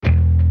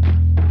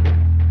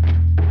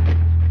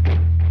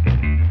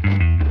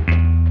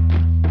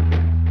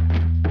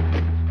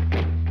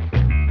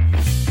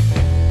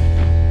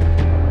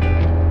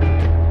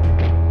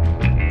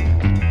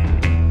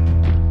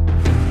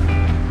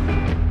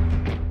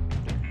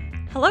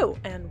Hello,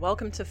 and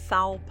welcome to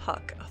Foul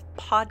Puck, a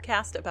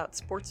podcast about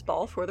sports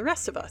ball for the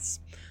rest of us.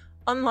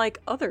 Unlike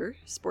other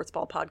sports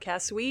ball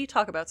podcasts, we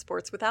talk about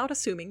sports without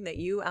assuming that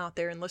you out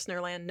there in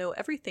listener land know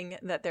everything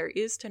that there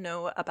is to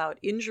know about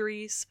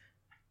injuries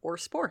or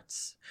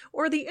sports,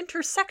 or the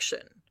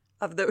intersection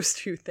of those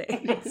two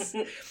things.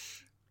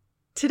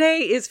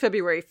 Today is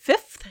February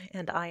 5th,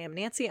 and I am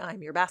Nancy.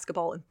 I'm your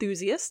basketball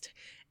enthusiast,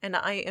 and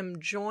I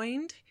am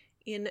joined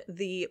in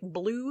the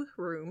blue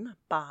room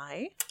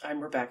by...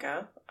 I'm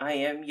Rebecca. I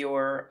am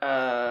your,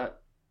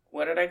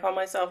 what did I call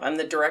myself? I'm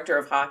the director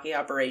of hockey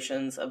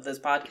operations of this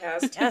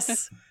podcast.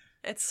 Yes.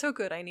 It's so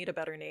good. I need a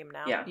better name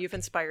now. Yeah. You've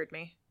inspired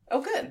me.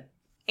 Oh, good.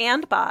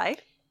 And by...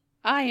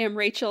 I am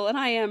Rachel, and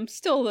I am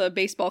still the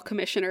baseball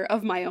commissioner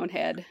of my own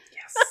head.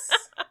 Yes.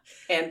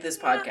 And this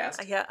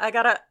podcast. Yeah, I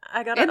gotta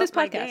And up this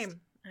my podcast.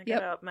 game. I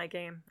gotta up my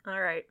game. All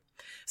right.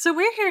 So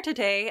we're here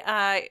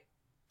today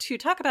to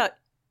talk about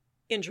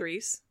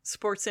injuries,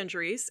 sports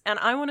injuries, and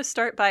I want to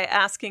start by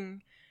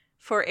asking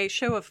for a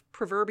show of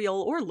proverbial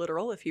or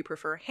literal, if you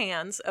prefer,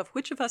 hands of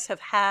which of us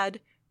have had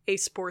a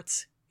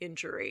sports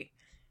injury.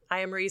 I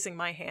am raising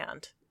my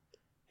hand.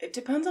 It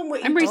depends on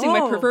what you... I'm raising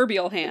my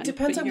proverbial hand. It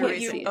depends but on you're what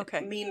you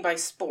raising- mean by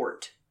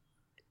sport.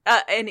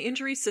 An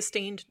injury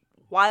sustained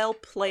while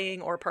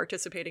playing or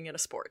participating in a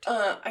sport.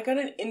 I got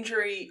an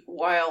injury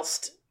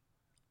whilst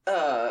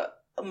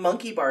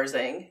monkey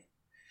barsing.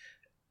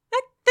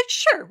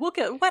 Sure, we'll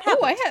go. What happened?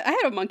 Oh, I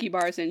had a monkey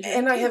bars injury.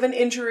 And I have an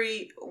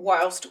injury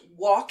whilst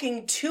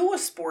walking to a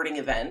sporting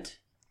event.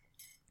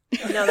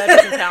 No, that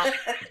doesn't count.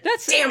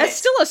 That's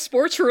still a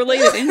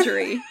sports-related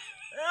injury.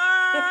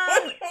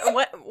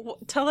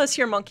 Tell us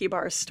your monkey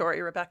bars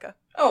story, Rebecca.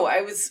 Oh,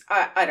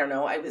 I don't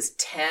know, I was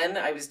 10,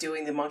 I was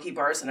doing the monkey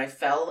bars and I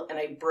fell and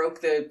I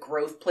broke the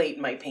growth plate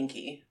in my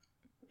pinky.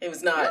 It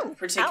was not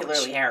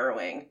particularly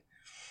harrowing.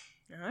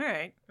 All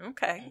right,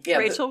 okay. Yeah,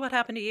 Rachel, what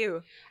happened to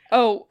you?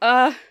 Oh,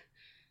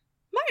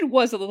 mine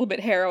was a little bit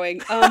harrowing.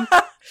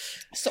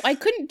 So I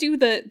couldn't do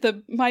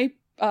my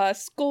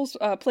school's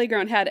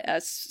playground had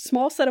a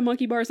small set of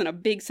monkey bars and a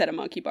big set of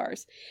monkey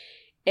bars.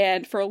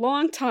 And for a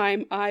long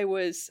time, I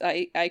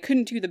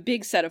couldn't do the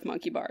big set of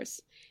monkey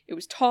bars. It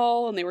was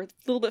tall, and they were a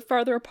little bit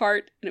farther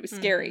apart, and it was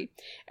scary.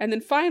 And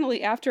then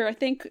finally, after, I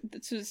think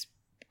this was,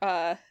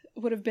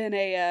 would have been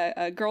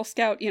a Girl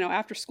Scout,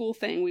 after school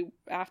thing,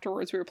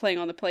 afterwards we were playing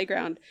on the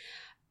playground,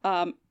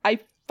 I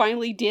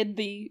finally did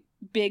the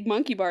big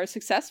monkey bars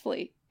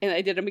successfully, and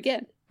I did them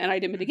again, and I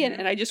did them again,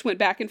 and I just went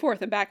back and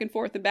forth, and back and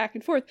forth, and back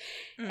and forth.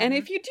 And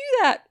if you do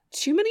that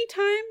too many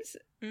times...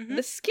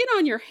 the skin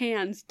on your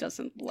hands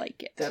doesn't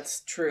like it.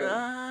 That's true.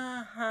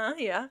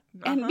 Yeah.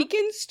 And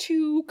begins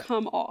to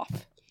come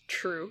off.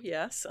 True,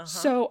 yes.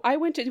 So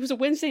it was a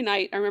Wednesday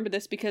night. I remember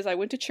this because I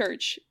went to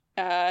church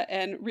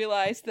and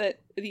realized that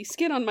the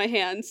skin on my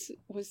hands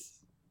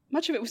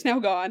much of it was now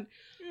gone.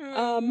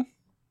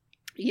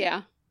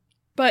 Yeah.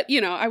 But,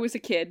 I was a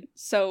kid,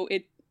 so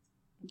it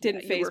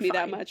didn't faze me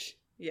that much.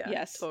 Yeah,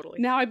 yes, totally.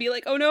 Now I'd be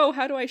like, oh no,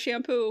 how do I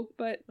shampoo?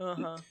 But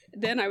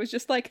then I was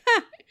just like,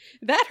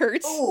 that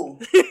hurts. Oh.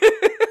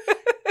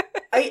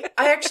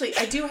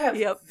 I do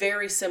have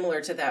very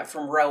similar to that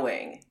from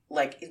rowing.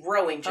 Like,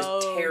 rowing just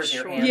tears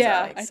your hands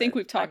out. I think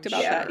we've talked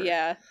about that,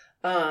 yeah.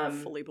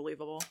 Fully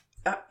believable.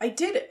 I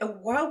did,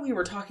 while we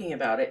were talking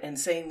about it and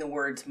saying the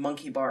words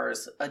monkey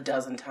bars a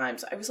dozen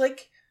times, I was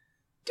like,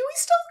 do we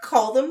still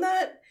call them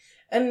that?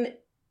 And,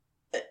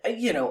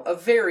 a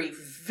very,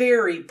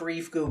 very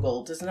brief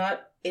Google does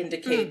not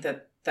indicate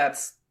that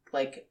that's,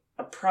 like,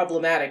 a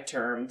problematic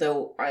term,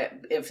 though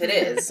if it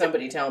is,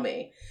 somebody tell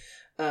me.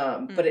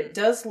 But it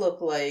does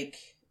look like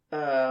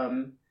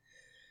they're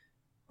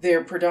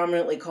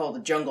predominantly called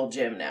a jungle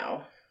gym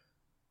now.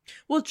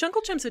 Well,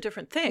 jungle gym's a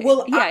different thing.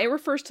 Well, yeah, it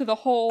refers to the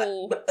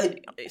whole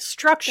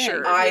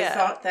structure. I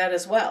thought that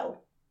as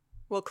well.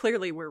 Well,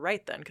 clearly we're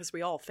right then, because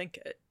we all think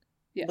it.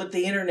 Yeah. But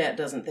the internet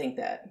doesn't think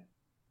that.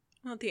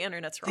 Well, the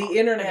internet's wrong. The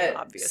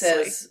internet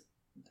says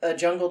a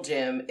jungle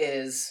gym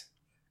is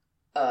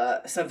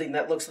something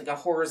that looks like a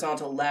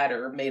horizontal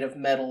ladder made of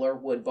metal or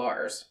wood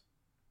bars.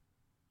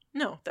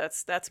 No,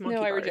 that's monkey bars.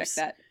 No, I reject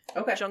that.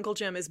 Okay. Jungle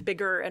gym is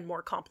bigger and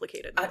more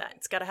complicated than that.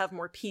 It's got to have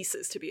more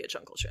pieces to be a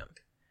jungle gym.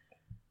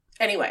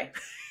 Anyway,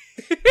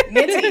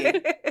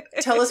 Nancy,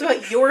 tell us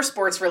about your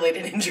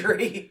sports-related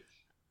injury.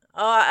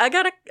 I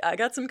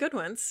got some good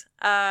ones.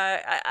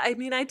 I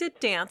mean, I did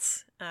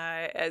dance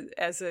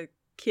as a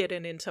kid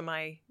and into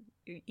my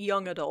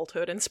young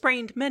adulthood, and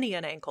sprained many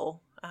an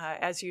ankle,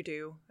 as you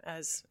do,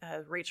 as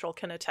Rachel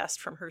can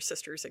attest from her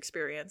sister's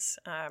experience.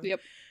 Yep.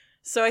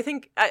 So I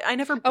think I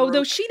never broke... Oh,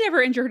 though she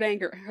never injured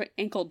her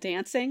ankle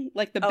dancing.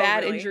 Like, the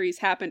bad really? injuries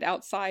happened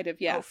outside of,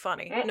 Oh,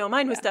 funny. No,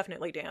 mine was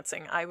definitely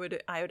dancing. I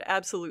would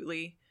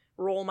absolutely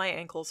roll my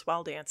ankles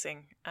while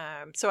dancing.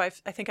 So I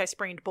think I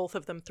sprained both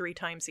of them 3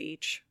 times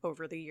each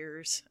over the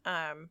years.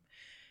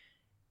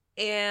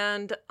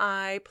 And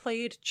I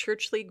played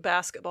church league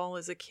basketball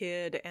as a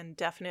kid and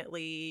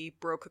definitely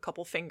broke a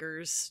couple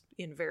fingers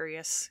in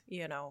various,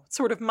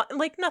 sort of,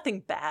 like,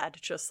 nothing bad,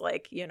 just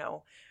like,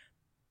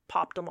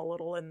 popped them a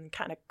little and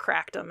kind of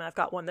cracked them. I've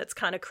got one that's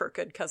kind of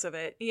crooked because of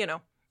it. You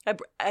know,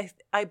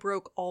 I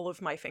broke all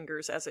of my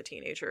fingers as a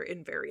teenager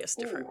in various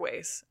different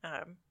ways.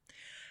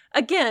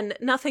 Again,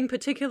 nothing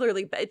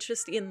particularly bad,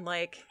 just in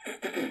like,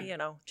 you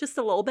know, just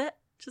a little bit.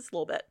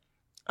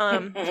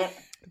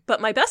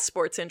 But my best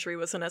sports injury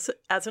was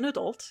as an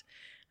adult,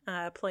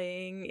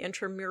 playing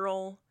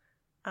intramural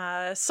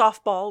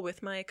softball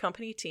with my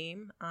company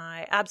team.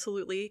 I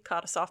absolutely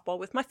caught a softball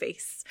with my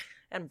face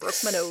and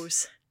broke my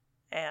nose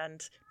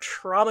and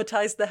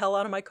traumatized the hell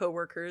out of my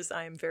coworkers.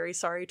 I am very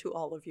sorry to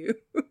all of you.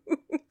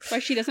 Why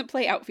she doesn't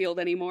play outfield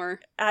anymore.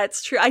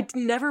 It's true. I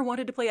never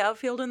wanted to play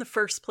outfield in the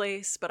first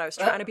place, but I was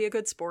trying to be a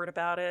good sport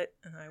about it.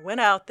 And I went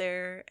out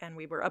there, and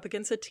we were up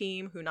against a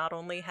team who not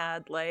only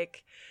had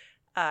like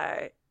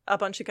a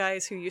bunch of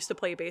guys who used to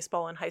play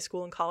baseball in high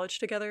school and college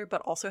together,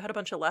 but also had a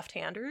bunch of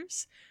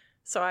left-handers.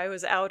 So I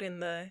was out in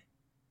the,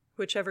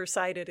 whichever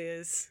side it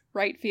is.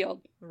 Right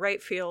field.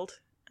 Right field.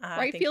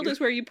 Right field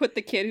is where you put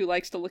the kid who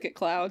likes to look at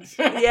clouds.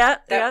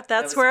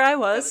 That's where I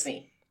was. That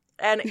was me.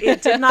 And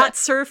it did not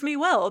serve me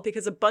well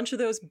because a bunch of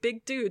those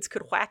big dudes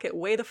could whack it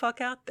way the fuck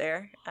out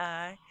there.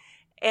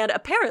 And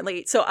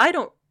apparently, so I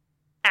don't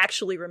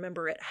actually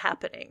remember it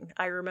happening.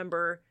 I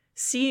remember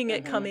seeing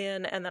it come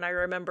in, and then I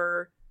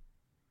remember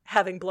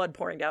having blood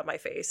pouring down my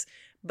face.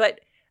 But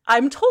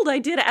I'm told I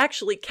did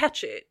actually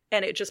catch it,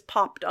 and it just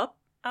popped up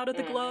out of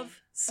the glove.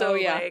 So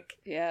yeah,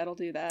 it'll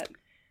do that.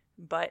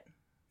 But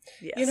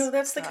yes, you know,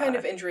 that's the kind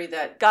of injury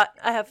that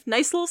I have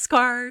nice little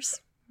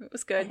scars. It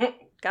was good.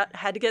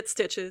 Had to get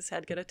stitches.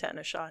 Had to get a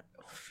tetanus shot.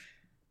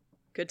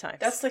 Good times.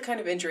 That's the kind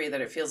of injury that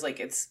it feels like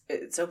it's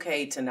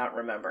okay to not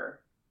remember.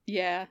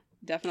 Yeah,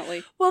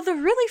 definitely. Well, the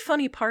really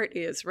funny part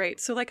is, right,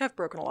 so like I've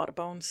broken a lot of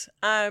bones.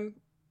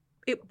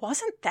 It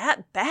wasn't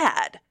that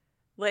bad.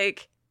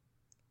 Like,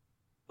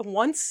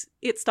 once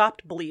it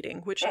stopped bleeding,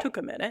 which took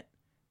a minute,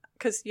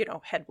 because, you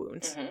know, head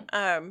wounds.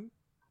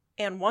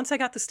 And once I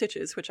got the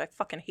stitches, which I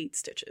fucking hate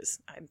stitches,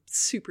 I'm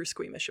super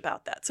squeamish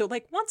about that. So,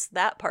 like, once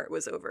that part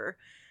was over,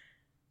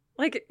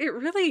 like, it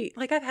really,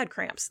 like, I've had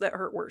cramps that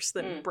hurt worse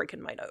than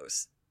breaking my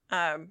nose.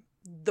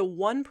 The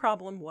one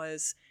problem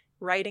was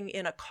riding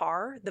in a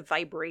car, the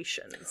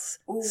vibrations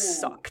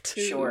sucked.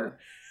 Sure.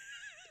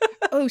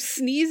 Oh,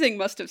 sneezing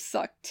must have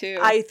sucked too.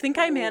 I think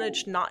I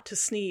managed not to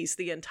sneeze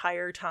the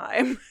entire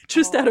time,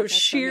 just out of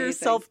sheer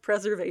amazing.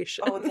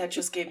 Self-preservation. Oh, that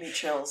just gave me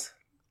chills.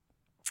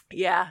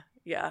 Yeah.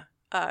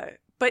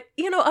 But,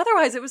 you know,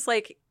 otherwise it was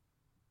like,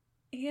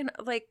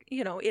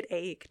 it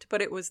ached,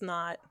 but it was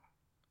not,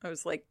 I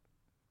was like,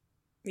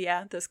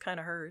 yeah, this kind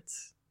of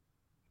hurts.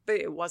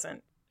 But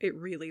it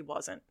really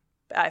wasn't.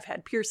 I've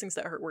had piercings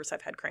that hurt worse.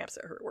 I've had cramps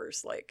that hurt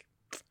worse. Like,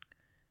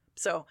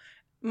 so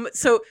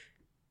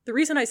the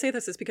reason I say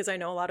this is because I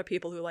know a lot of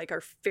people who like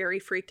are very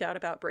freaked out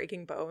about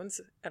breaking bones.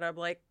 And I'm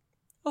like,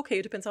 okay,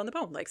 it depends on the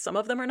bone. Like, some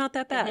of them are not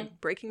that bad.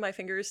 Breaking my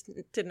fingers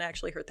didn't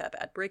actually hurt that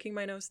bad. Breaking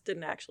my nose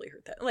didn't actually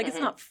hurt that. Like, it's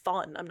not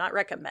fun. I'm not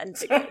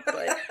recommending it,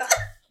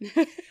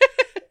 but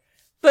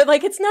but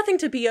like, it's nothing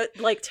to be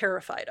like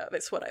terrified of.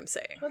 Is what I'm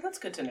saying. Well, that's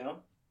good to know.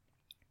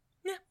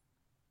 Yeah.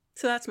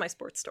 So that's my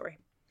sports story.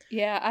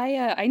 Yeah,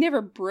 I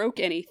never broke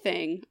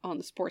anything on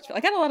the sports field.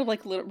 I got a lot of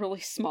like really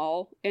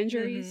small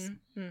injuries.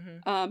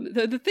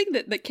 The thing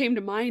that came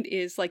to mind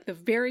is like the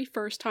very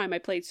first time I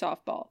played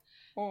softball.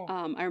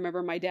 I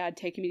remember my dad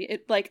taking me.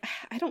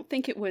 I don't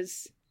think it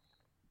was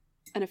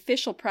an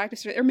official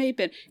practice, or may have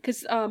been,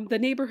 because the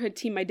neighborhood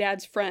team, my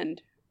dad's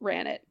friend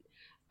ran it.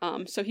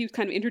 So he was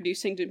kind of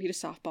introducing me to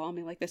softball. I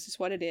mean, like, this is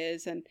what it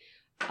is, and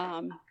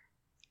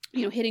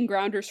hitting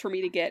grounders for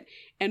me to get,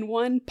 and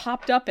one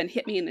popped up and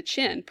hit me in the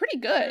chin, pretty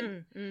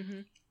good.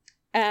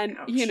 And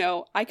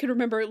Ouch. I could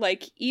remember,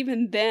 like,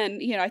 even then,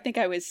 I think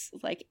I was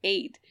like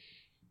 8.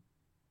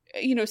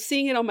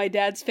 Seeing it on my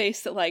dad's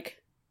face that, like,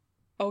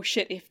 oh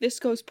shit, if this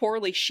goes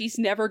poorly, she's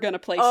never going to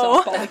play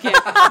softball again.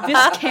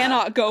 This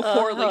cannot go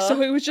poorly.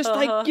 So it was just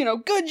like,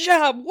 good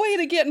job. Way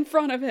to get in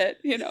front of it.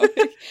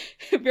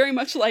 Very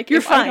much like,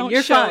 you're fine.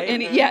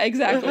 Yeah,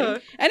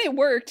 exactly. And it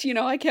worked.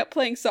 I kept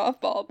playing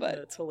softball, but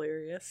that's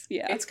hilarious.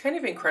 Yeah. It's kind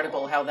of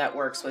incredible how that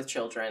works with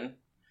children.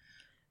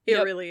 It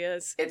really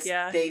is.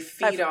 They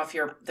feed off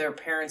their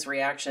parents'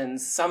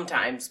 reactions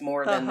sometimes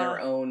more than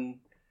their own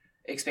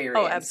experience.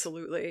 Oh,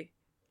 absolutely.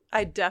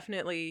 I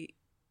definitely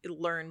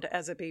learned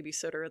as a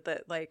babysitter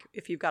that, like,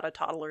 if you've got a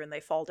toddler and they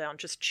fall down,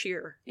 just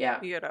cheer. Yeah.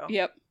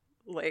 Yep.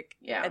 Like,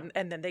 yeah.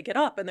 And then they get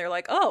up and they're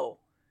like, oh,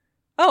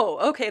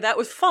 okay, that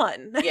was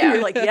fun. Yeah.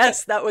 You're like,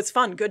 yes, that was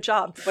fun. Good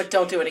job. But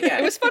don't do it again.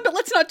 It was fun, but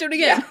let's not do it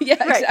again.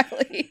 Yeah, right.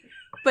 Exactly.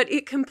 But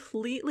it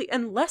completely,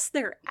 unless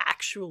they're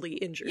actually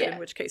injured, in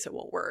which case it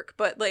won't work.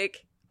 But,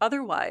 like,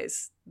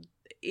 otherwise,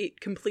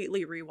 it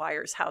completely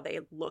rewires how they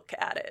look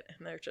at it.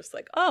 And they're just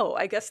like, oh,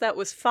 I guess that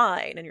was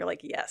fine. And you're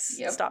like, yes,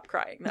 stop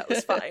crying. That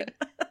was fine.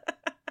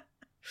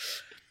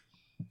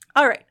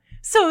 All right.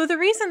 So the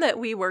reason that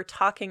we were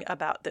talking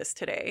about this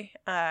today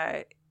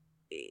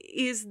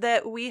is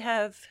that we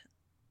have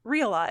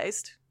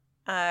realized,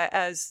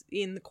 as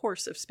in the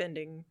course of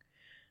spending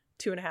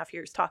 2.5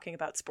 years talking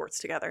about sports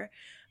together,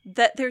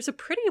 that there's a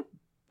pretty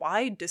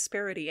wide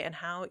disparity in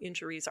how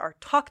injuries are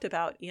talked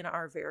about in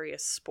our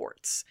various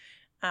sports.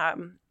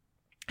 And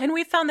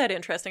we found that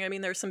interesting. I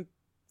mean, there's some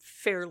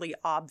fairly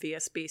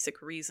obvious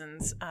basic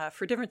reasons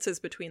for differences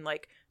between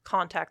like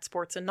contact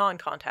sports and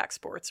non-contact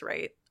sports,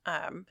 right?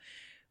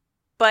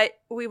 But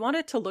we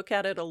wanted to look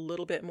at it a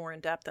little bit more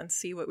in depth and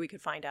see what we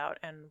could find out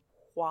and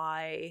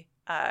why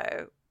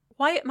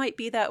it might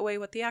be that way,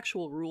 what the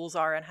actual rules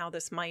are, and how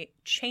this might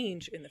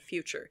change in the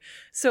future.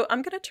 So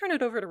I'm going to turn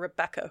it over to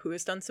Rebecca, who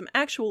has done some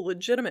actual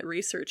legitimate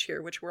research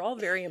here, which we're all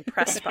very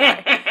impressed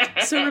by.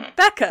 So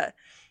Rebecca,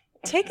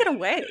 take it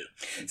away.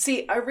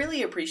 See, I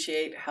really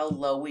appreciate how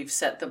low we've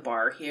set the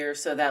bar here,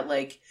 so that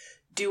like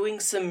doing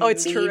some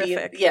it's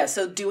terrific. Yeah,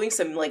 so doing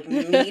some like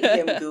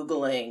medium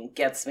Googling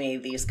gets me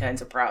these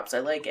kinds of props. I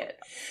like it.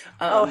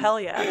 Oh, hell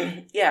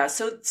yeah. Yeah,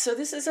 so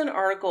this is an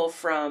article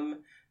from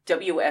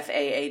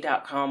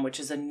WFAA.com, which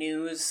is a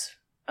news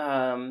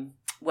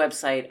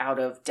website out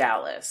of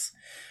Dallas.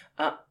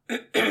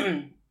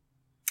 And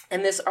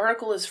this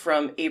article is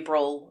from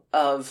April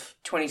of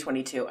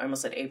 2022. I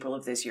almost said April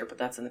of this year, but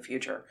that's in the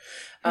future.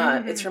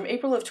 It's from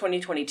April of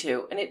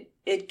 2022, and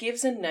it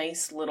gives a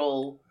nice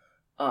little,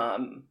 a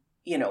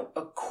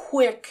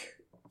quick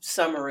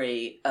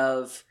summary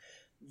of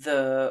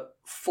the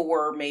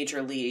 4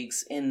 major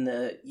leagues in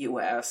the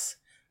U.S.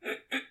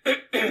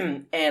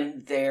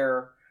 and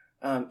their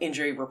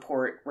injury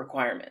report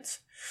requirements.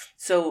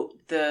 So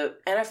the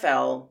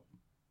NFL,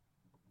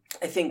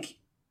 I think,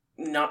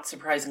 not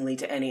surprisingly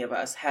to any of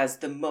us, has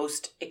the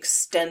most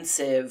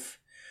extensive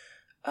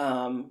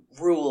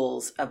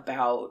rules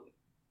about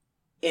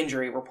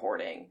injury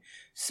reporting.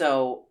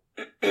 So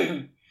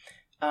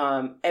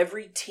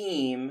every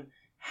team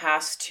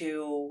has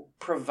to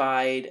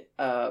provide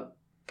a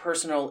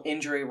personal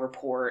injury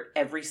report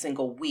every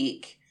single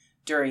week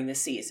during the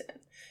season.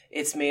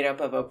 It's made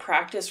up of a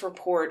practice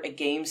report, a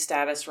game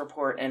status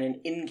report, and an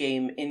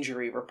in-game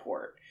injury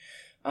report.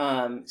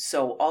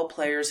 So all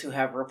players who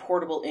have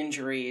reportable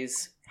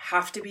injuries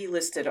have to be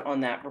listed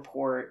on that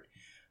report,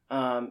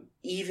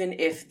 even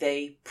if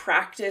they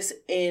practice,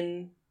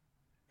 and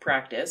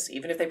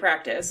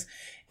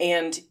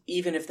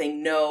even if they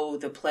know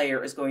the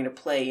player is going to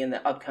play in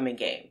the upcoming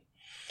game.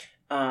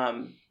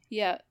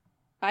 Yeah,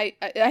 I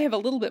have a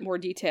little bit more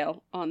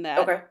detail on that.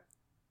 Okay.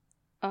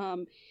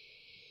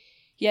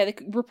 Yeah, the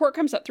report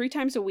comes up 3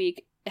 times a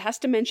week. It has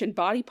to mention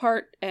body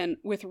part and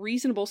with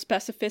reasonable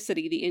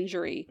specificity the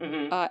injury.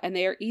 And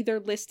they are either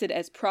listed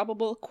as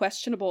probable,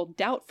 questionable,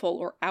 doubtful,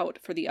 or out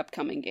for the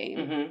upcoming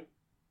game.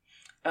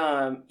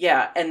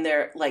 Yeah, and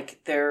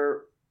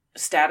their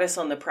status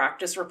on the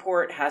practice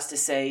report has to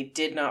say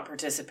did not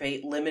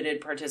participate, limited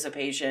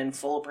participation,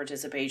 full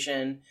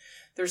participation.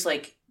 There's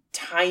like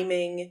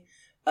timing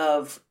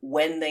of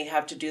when they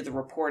have to do the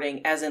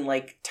reporting, as in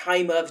like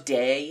time of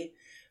day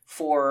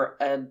for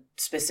a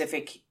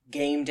specific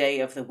game day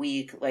of the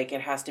week. Like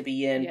it has to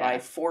be in by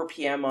 4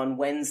 p.m. on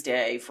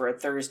Wednesday for a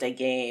Thursday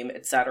game,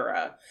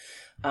 etc.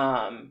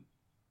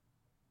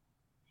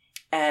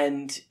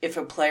 And if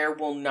a player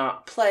will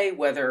not play,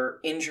 whether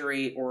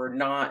injury or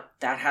not,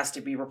 that has to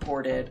be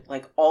reported.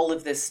 Like all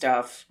of this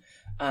stuff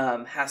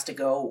has to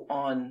go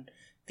on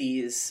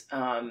these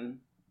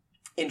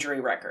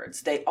injury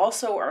records. They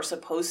also are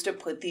supposed to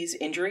put these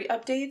injury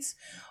updates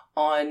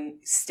on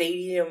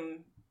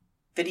stadium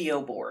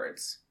video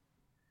boards.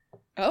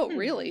 Oh,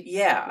 really?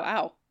 Yeah.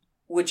 Wow.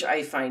 Which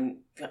I find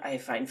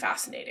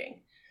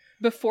fascinating.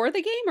 Before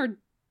the game or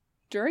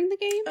during the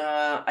game?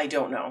 I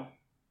don't know.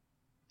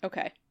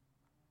 Okay.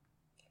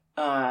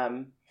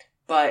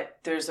 But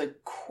there's a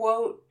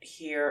quote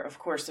here. Of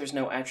course, there's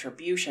no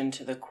attribution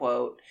to the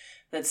quote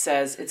that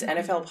says, it's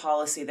NFL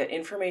policy that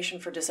information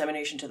for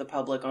dissemination to the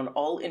public on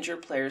all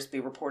injured players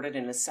be reported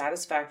in a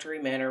satisfactory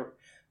manner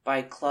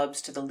by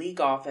clubs to the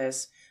league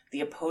office,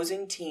 the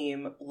opposing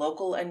team,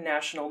 local and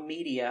national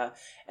media,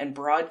 and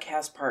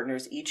broadcast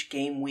partners each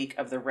game week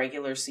of the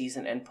regular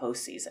season and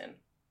postseason.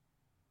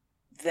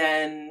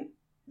 Then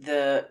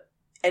the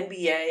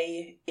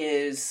NBA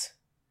is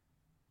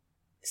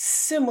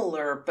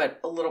similar, but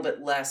a little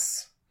bit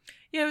less.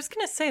 Yeah, I was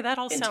going to say, that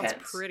all intense.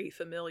 Sounds pretty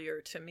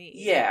familiar to me.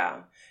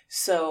 Yeah.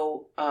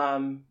 So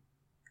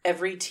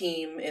every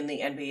team in the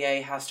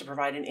NBA has to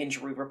provide an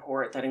injury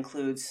report that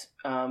includes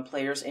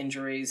players'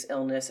 injuries,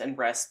 illness, and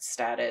rest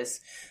status.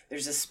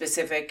 There's a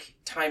specific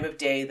time of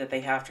day that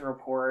they have to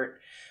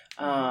report.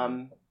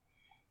 But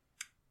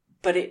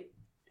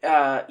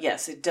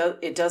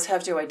it does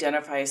have to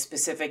identify a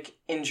specific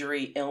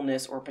injury,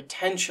 illness, or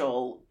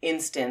potential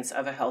instance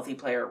of a healthy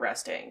player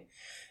resting.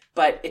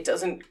 But it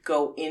doesn't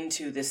go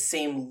into the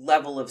same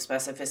level of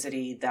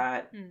specificity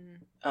that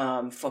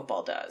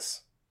football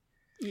does.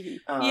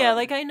 Mm-hmm. Yeah,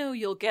 like I know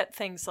you'll get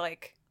things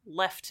like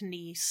left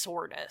knee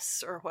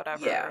soreness or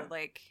whatever. Yeah.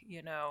 Like,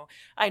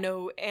 I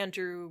know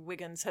Andrew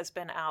Wiggins has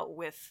been out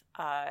with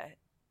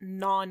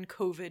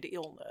non-COVID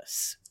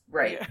illness.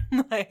 Right.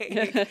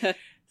 Like,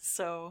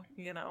 so,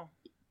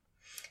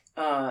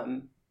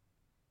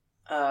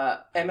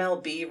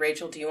 MLB,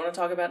 Rachel, do you want to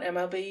talk about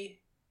MLB?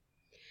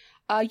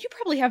 You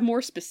probably have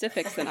more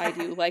specifics than I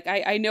do. Like,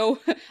 I know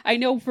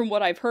from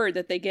what I've heard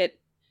that they get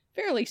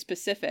fairly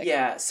specific.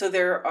 Yeah, so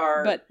there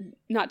are... But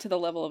not to the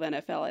level of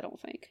NFL, I don't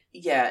think.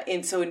 Yeah,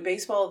 and so in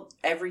baseball,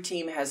 every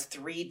team has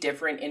 3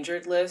 different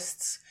injured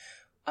lists.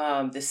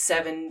 The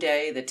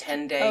 7-day, the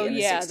 10-day, and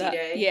the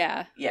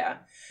 60-day.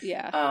 Yeah.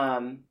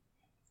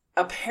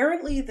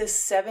 Apparently the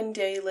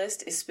 7-day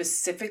list is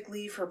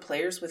specifically for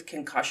players with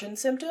concussion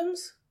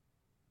symptoms.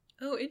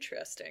 Oh,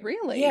 interesting.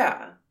 Really?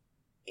 Yeah.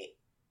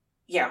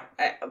 Yeah,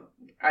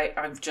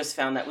 I've just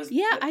found that was...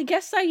 Yeah, I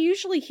guess I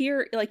usually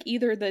hear, like,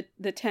 either the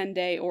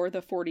 10-day or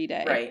the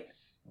 40-day. Right.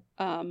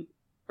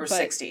 Or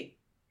 60.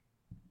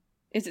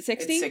 Is it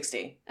 60? It's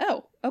 60.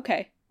 Oh,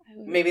 okay.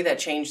 Maybe that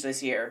changed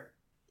this year.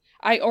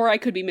 I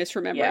could be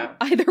misremembering. Yeah.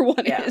 Either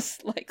one is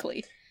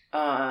likely.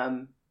 Yeah,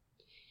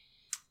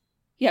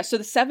 so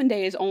the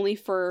 7-day is only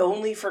for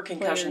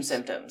concussion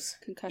symptoms.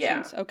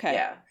 Concussions,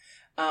 okay.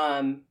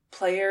 Yeah.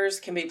 Players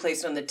can be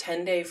placed on the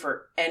 10-day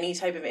for any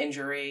type of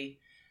injury.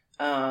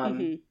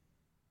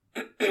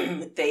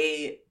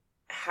 They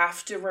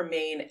have to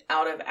remain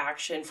out of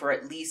action for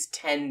at least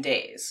 10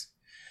 days.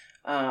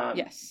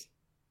 Yes.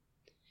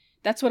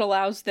 That's what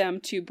allows them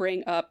to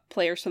bring up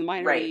players from the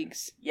minor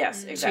leagues.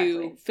 Yes,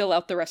 exactly. To fill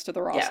out the rest of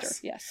the roster.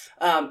 Yes.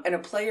 And a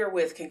player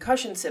with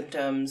concussion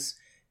symptoms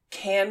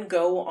can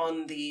go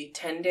on the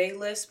 10-day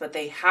list, but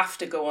they have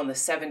to go on the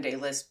 7-day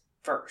list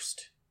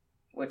first.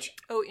 Which...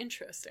 Oh,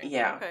 interesting.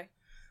 Yeah. Okay.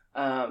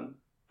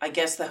 I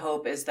guess the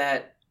hope is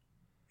that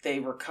they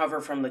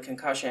recover from the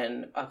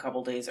concussion a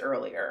couple days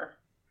earlier.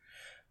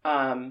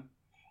 And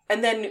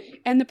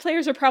the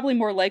players are probably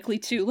more likely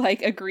to,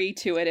 like, agree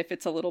to it if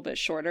it's a little bit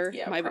shorter.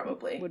 Yeah,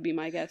 probably. Would be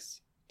my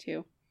guess,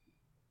 too.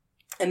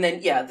 And then,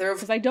 yeah,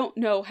 because I don't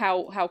know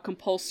how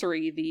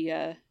compulsory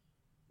the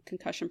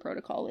concussion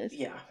protocol is.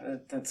 Yeah,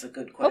 that's a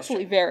good question.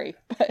 Hopefully very,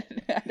 but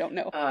I don't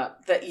know.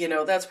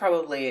 That's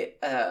probably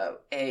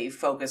a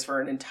focus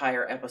for an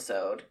entire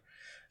episode.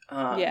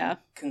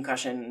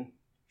 Concussion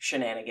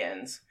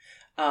shenanigans.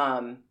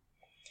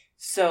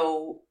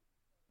 So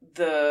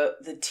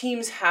the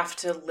teams have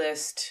to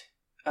list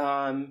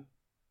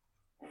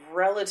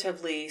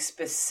relatively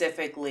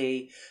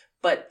specifically,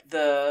 but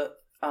the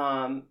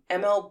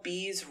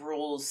MLB's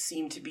rules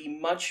seem to be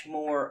much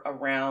more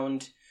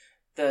around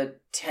the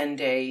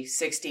 10-day,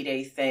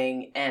 60-day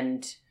thing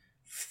and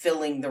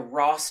filling the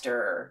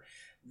roster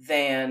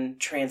than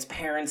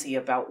transparency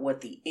about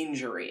what the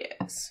injury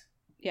is.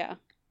 Yeah.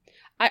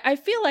 I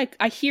feel like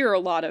I hear a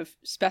lot of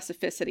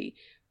specificity,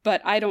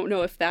 but I don't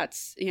know if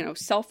that's,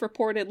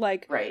 self-reported.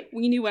 Like, right.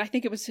 We knew when I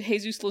think it was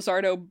Jesus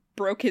Luzardo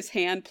broke his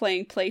hand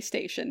playing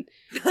PlayStation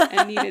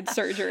and needed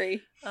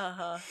surgery.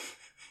 Uh-huh.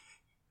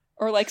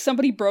 Or like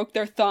somebody broke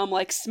their thumb,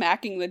 like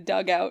smacking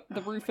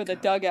the roof of the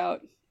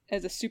dugout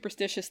as a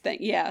superstitious thing.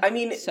 Yeah. I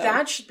mean,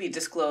 that should be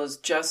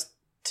disclosed just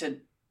to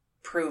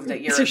prove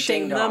that you're to a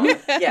shame ding-dong. them.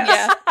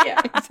 Yes.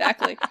 Yeah,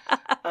 exactly.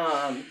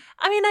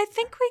 I mean,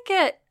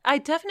 I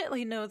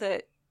definitely know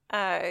that,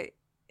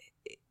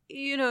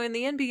 in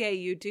the NBA,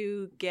 you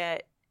do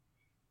get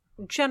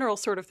general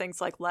sort of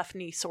things like left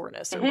knee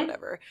soreness or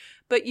whatever,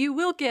 but you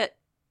will get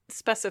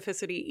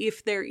specificity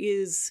if there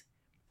is,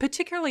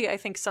 particularly, I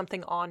think,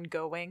 something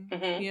ongoing,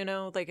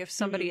 like if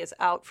somebody is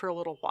out for a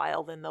little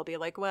while, then they'll be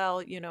like,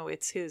 well,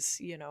 it's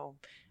his,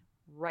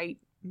 right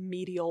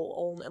medial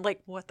ulnar,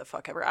 like what the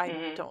fuck ever.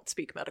 I don't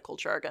speak medical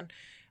jargon.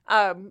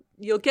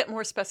 You'll get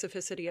more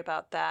specificity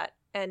about that.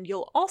 And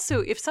you'll also,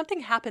 if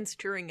something happens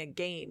during a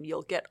game,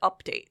 you'll get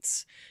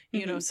updates,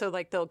 so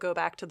like they'll go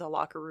back to the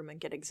locker room and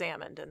get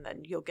examined, and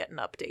then you'll get an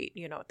update,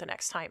 at the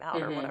next time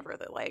out or whatever,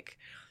 that like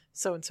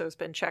so-and-so's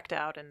been checked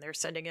out and they're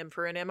sending him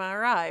for an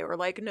MRI, or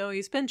like, no,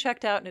 he's been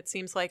checked out and it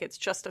seems like it's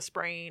just a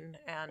sprain.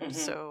 And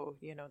so,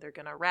 they're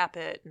going to wrap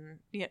it. And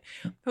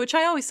which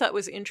I always thought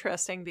was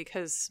interesting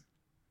because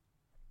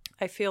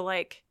I feel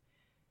like,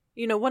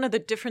 one of the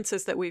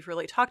differences that we've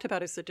really talked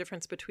about is the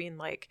difference between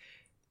like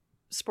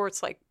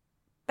sports like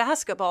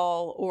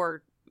basketball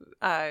or,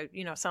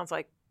 sounds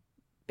like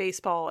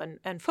baseball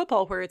and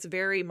football, where it's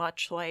very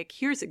much like,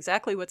 here's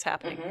exactly what's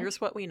happening. Here's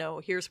what we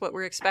know. Here's what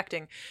we're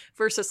expecting,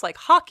 versus like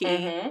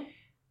hockey,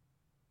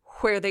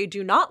 where they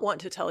do not want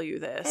to tell you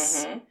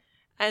this.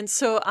 And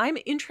so I'm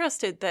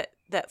interested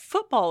that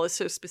football is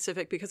so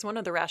specific, because one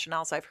of the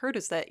rationales I've heard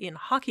is that in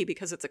hockey,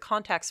 because it's a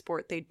contact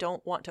sport, they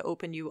don't want to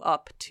open you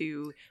up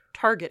to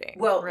targeting.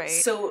 Well, right?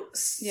 So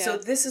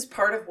this is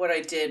part of what I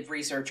did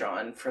research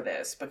on for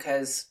this,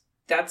 because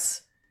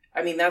that's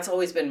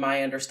always been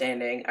my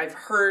understanding. I've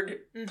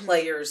heard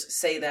players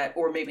say that,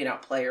 or maybe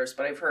not players,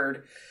 but I've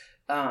heard,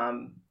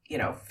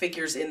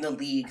 figures in the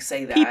league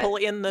say that. People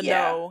in the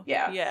know.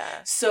 Yeah.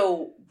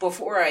 So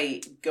before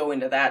I go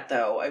into that,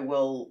 though, I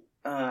will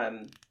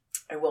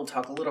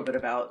talk a little bit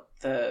about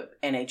the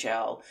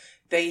NHL.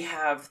 They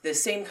have the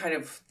same kind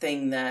of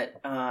thing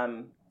that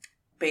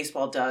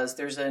baseball does.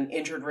 There's an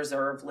injured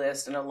reserve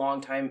list and a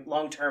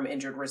long-term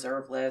injured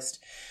reserve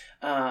list.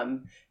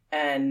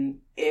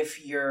 And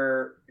if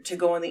you're to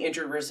go on the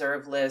injured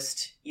reserve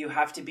list, you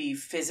have to be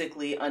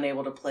physically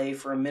unable to play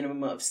for a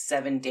minimum of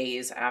 7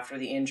 days after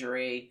the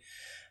injury.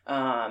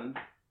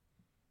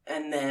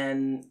 And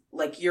then,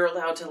 like, you're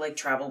allowed to, like,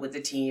 travel with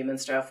the team and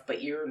stuff,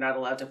 but you're not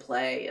allowed to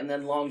play. And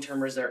then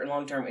long-term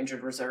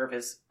injured reserve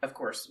is, of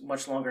course,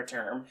 much longer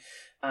term.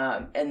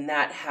 And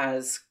that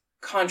has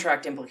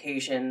contract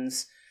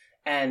implications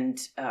and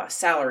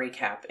salary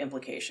cap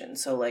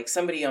implications. So, like,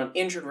 somebody on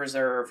injured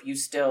reserve,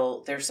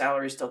 their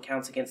salary still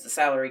counts against the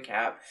salary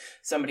cap.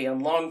 Somebody on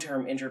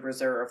long-term injured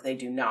reserve, they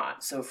do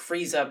not. So it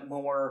frees up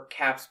more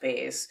cap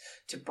space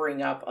to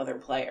bring up other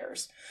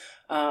players.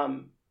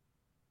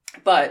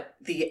 But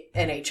the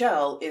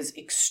NHL is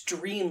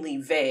extremely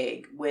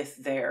vague with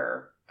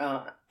their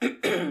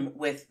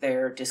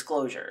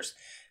disclosures.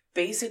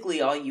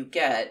 Basically, all you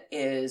get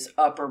is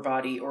upper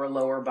body or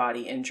lower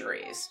body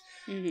injuries.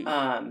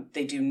 Mm-hmm.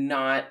 They do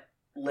not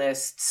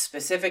list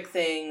specific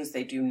things.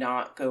 They do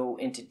not go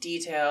into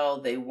detail.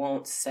 They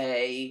won't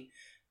say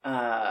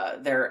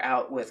they're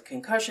out with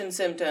concussion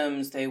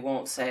symptoms. They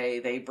won't say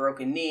they broke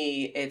a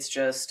knee. It's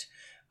just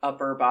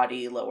upper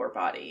body, lower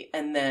body.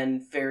 And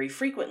then very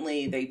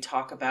frequently they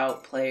talk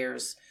about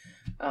players'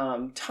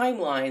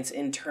 timelines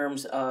in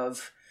terms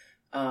of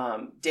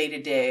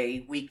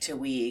day-to-day,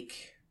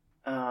 week-to-week,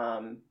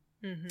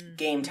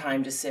 game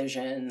time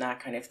decision, that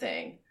kind of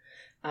thing.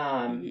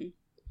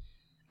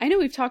 I know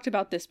we've talked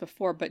about this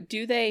before, but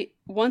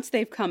once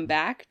they've come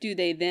back, do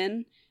they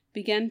then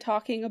begin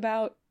talking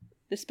about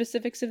the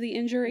specifics of the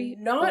injury?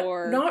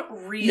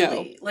 Not really.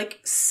 No. Like,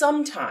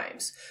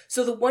 sometimes.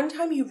 So the one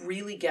time you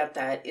really get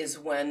that is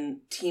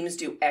when teams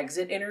do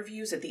exit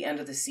interviews at the end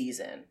of the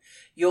season.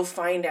 You'll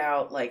find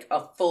out, like,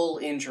 a full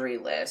injury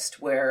list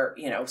where,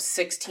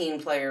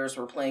 16 players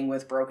were playing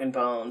with broken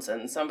bones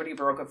and somebody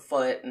broke a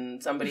foot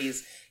and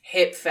somebody's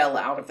hip fell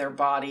out of their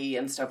body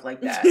and stuff like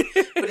that.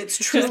 But it's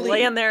truly... Just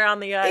laying there on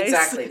the ice.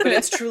 Exactly. But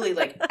it's truly,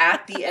 like,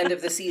 at the end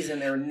of the season,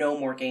 there are no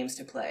more games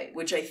to play,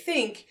 which I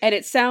think... And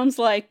it sounds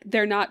like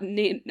they're not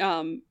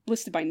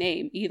listed by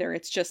name either.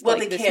 It's just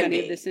like this many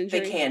of this injury.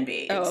 They can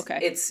be. Okay.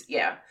 It's,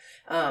 yeah.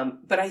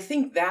 But I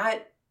think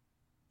that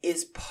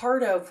is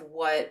part of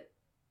what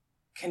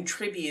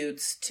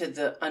contributes to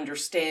the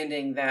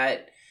understanding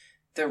that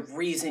the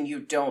reason you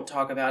don't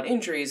talk about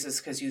injuries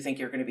is because you think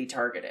you're going to be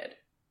targeted.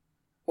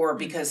 Or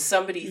because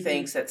somebody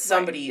thinks that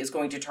somebody is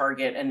going to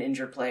target an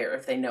injured player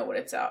if they know what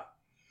it's out.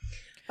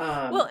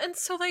 Well, and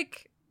so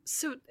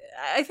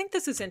I think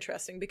this is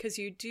interesting because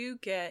you do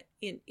get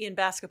in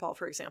basketball,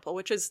 for example,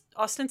 which is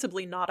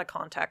ostensibly not a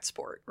contact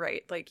sport,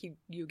 right? Like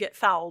you get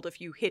fouled if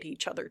you hit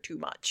each other too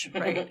much,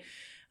 right?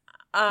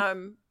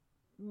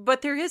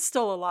 But there is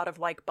still a lot of,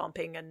 like,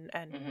 bumping and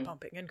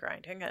bumping and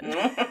grinding and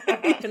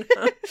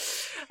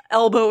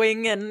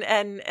elbowing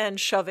and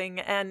shoving,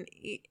 and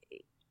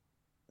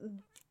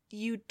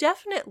you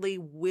definitely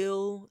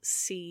will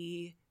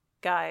see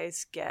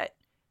guys get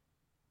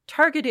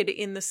targeted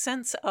in the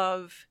sense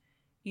of,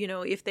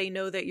 if they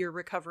know that you're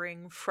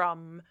recovering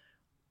from,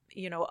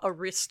 a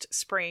wrist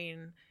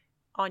sprain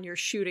on your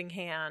shooting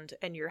hand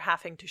and you're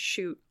having to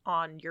shoot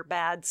on your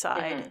bad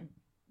side,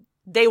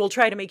 they will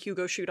try to make you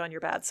go shoot on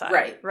your bad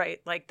side.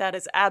 Right. Like, that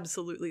is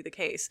absolutely the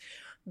case.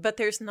 But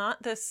there's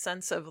not this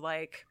sense of,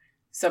 like,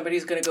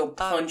 somebody's going to go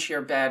punch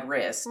your bad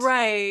wrist.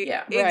 Right.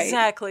 Yeah.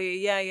 Exactly.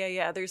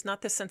 Yeah. There's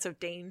not this sense of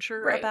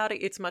danger about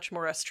it. It's much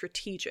more a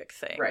strategic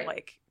thing. Right.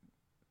 Like,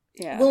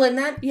 yeah. Well, and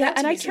that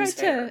and I tried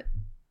to...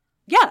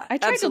 Yeah, I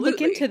tried to look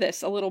into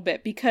this a little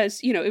bit because,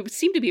 it would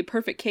seem to be a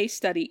perfect case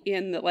study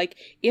in that, like,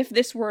 if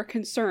this were a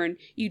concern,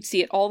 you'd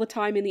see it all the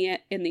time in the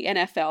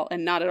NFL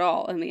and not at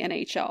all in the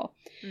NHL.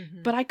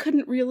 Mm-hmm. But I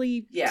couldn't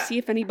really see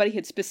if anybody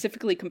had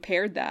specifically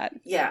compared that.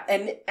 Yeah,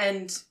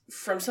 and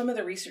from some of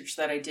the research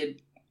that I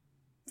did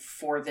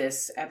for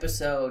this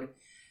episode,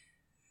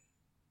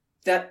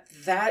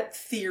 that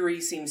theory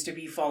seems to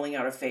be falling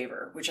out of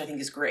favor, which I think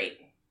is great.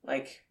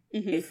 Like,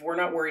 if we're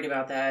not worried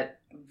about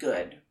that,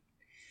 good.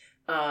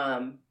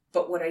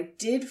 But what I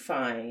did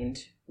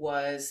find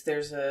was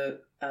there's a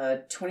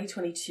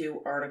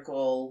 2022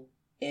 article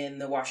in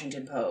the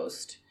Washington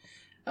Post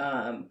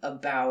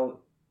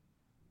about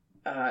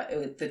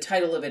the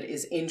title of it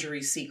is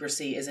 "Injury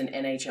Secrecy is an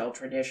NHL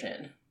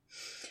Tradition,"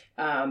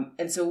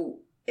 and so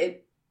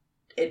it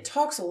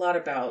talks a lot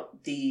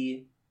about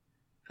the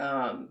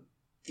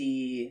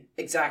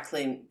exact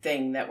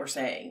thing that we're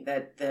saying,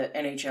 that the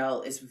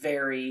NHL is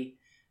very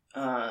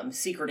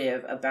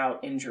secretive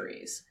about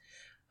injuries.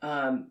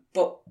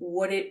 But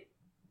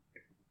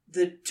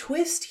the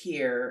twist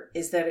here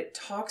is that it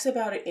talks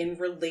about it in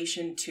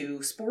relation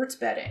to sports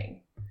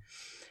betting.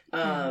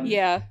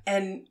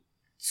 And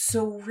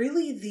so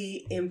really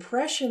the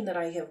impression that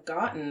I have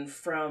gotten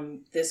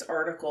from this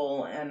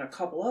article and a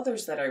couple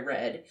others that I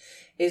read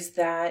is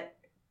that,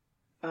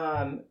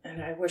 and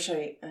I wish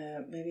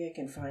maybe I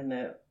can find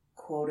the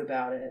quote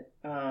about it.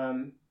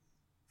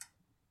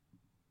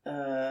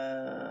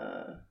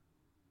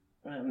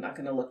 I'm not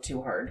going to look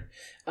too hard,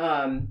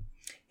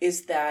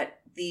 is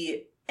that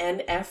the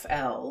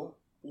NFL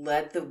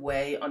led the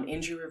way on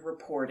injury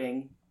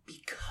reporting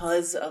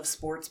because of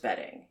sports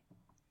betting.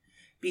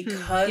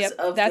 Because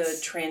of the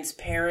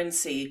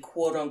transparency,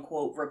 quote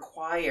unquote,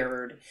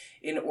 required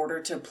in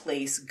order to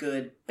place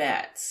good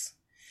bets.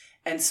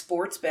 And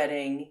sports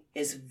betting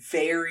is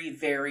very,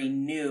 very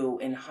new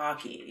in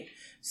hockey.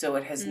 So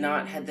it has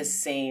not had the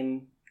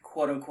same,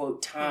 quote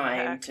unquote, time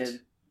impact to,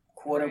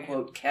 quote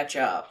unquote, catch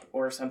up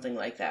or something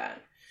like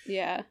that.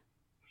 Yeah.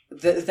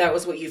 That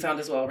was what you found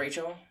as well,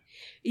 Rachel?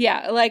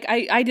 Yeah, like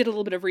I did a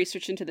little bit of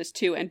research into this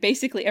too, and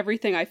basically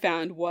everything I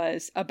found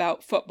was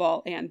about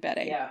football and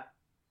betting. Yeah.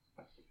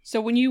 So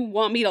when you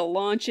want me to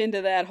launch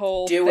into that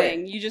whole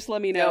thing, you just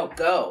let me know. No,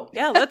 go.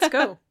 Yeah, let's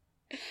go.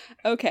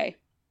 Okay.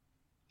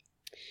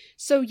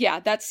 So yeah,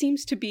 that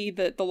seems to be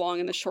the long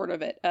and the short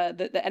of it.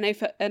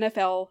 The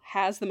NFL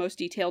has the most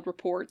detailed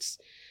reports,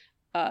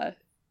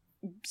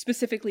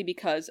 specifically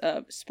because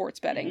of sports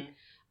betting.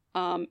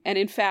 And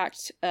in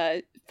fact,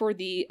 for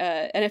the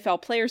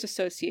NFL Players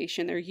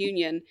Association, their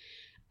union,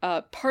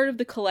 part of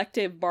the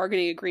collective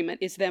bargaining agreement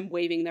is them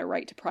waiving their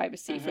right to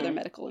privacy for their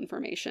medical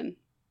information.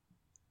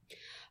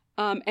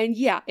 And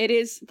yeah, it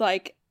is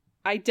like,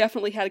 I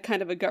definitely had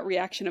kind of a gut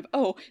reaction of,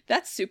 oh,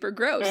 that's super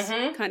gross,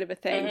 kind of a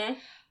thing.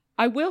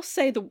 I will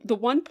say the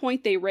one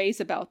point they raise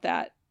about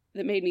that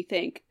made me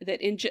think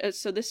that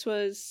so this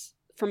was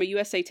from a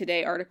USA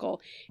Today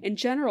article. In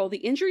general, the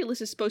injury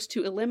list is supposed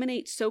to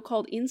eliminate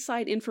so-called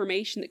inside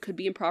information that could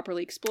be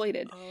improperly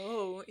exploited.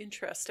 Oh,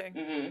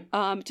 interesting.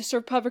 To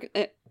serve public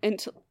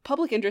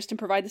interest and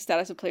provide the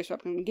status of players who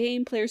upcoming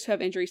game, players who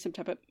have injuries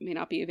sometimes may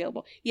not be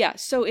available. Yeah,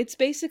 so it's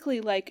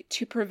basically like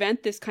to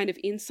prevent this kind of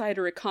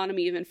insider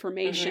economy of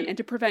information and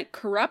to prevent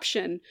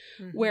corruption,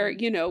 where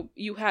you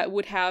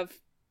would have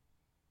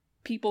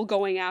people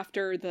going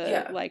after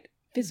the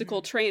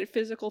physical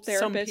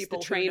therapists, the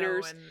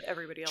trainers, and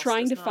everybody else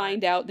trying to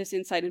find out this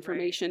inside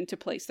information to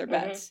place their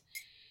bets.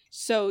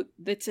 So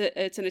it's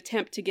an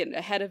attempt to get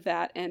ahead of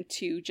that and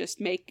to just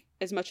make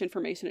as much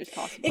information as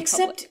possible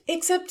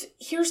Except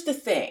here's the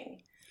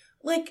thing.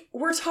 Like,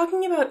 we're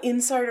talking about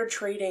insider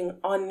trading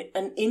on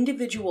an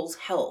individual's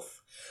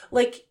health.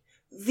 Like,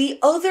 the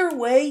other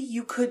way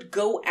you could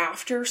go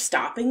after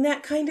stopping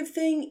that kind of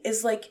thing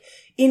is like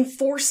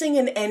enforcing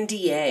an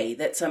NDA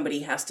that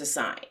somebody has to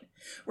sign.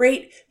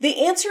 Right?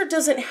 The answer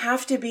doesn't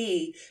have to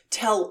be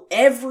tell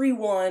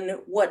everyone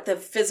what the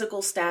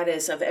physical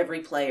status of every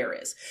player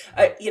is.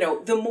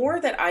 The more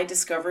that I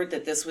discovered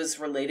that this was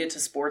related to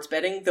sports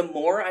betting, the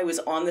more I was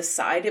on the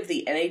side of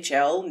the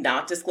NHL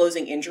not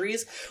disclosing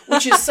injuries,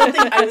 which is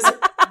something I was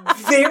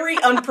very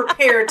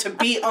unprepared to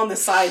be on the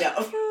side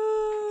of.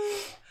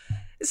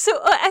 So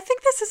I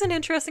think this is an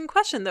interesting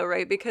question, though,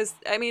 right? Because,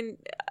 I mean,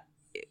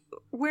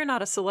 we're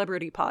not a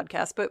celebrity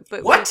podcast, but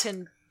we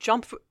can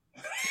jump...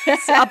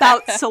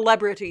 about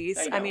celebrities.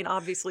 I mean,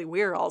 obviously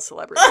we're all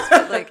celebrities,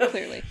 but like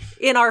clearly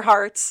in our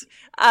hearts.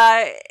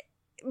 But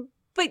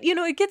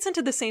it gets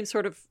into the same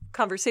sort of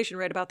conversation,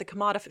 right, about the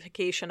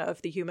commodification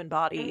of the human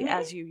body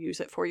as you use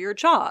it for your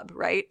job,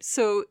 right?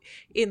 So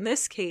in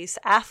this case,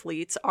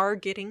 athletes are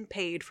getting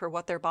paid for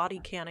what their body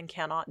can and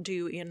cannot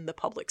do in the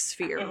public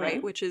sphere,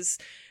 right? Which is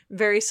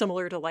very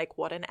similar to like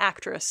what an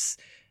actress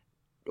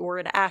or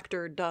an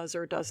actor does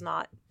or does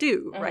not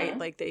do, right?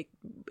 Like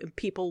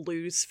people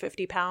lose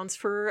 50 pounds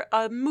for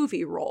a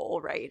movie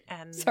role, right?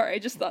 And sorry, I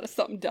just thought of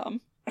something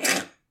dumb.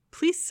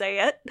 Please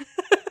say it.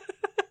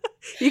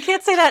 You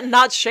can't say that and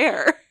not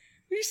share.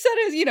 You said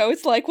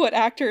it's like what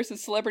actors and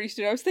celebrities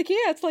do. I was thinking,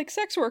 yeah, it's like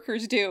sex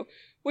workers do,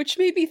 which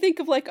made me think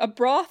of like a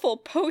brothel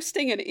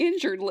posting an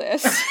injured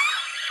list.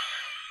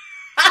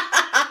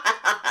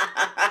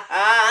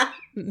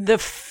 The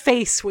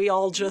face we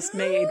all just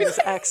made is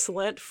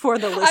excellent for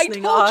the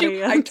listening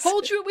audience. I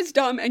told you it was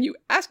dumb, and you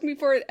asked me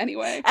for it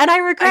anyway. And I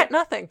regret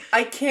nothing.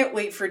 I can't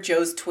wait for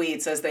Joe's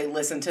tweets as they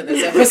listen to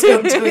this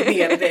episode doing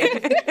the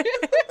editing.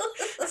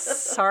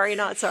 Sorry,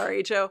 not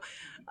sorry, Joe.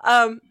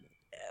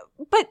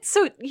 But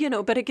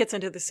it gets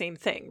into the same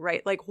thing,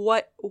 right? Like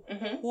what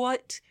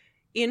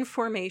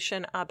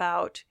information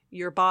about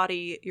your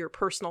body, your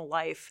personal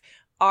life,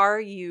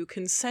 are you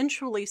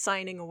consensually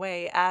signing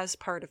away as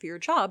part of your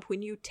job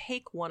when you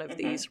take one of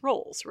these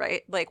roles,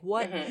 right? Like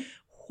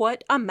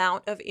what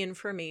amount of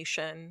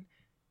information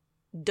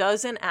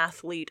does an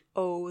athlete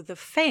owe the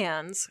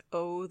fans,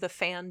 owe the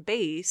fan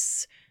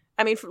base?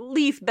 I mean,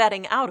 leave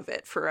betting out of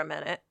it for a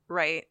minute,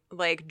 right?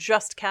 Like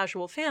just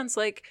casual fans,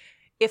 like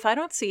if I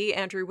don't see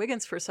Andrew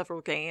Wiggins for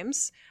several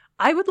games,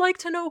 I would like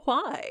to know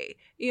why,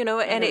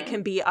 and it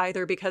can be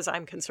either because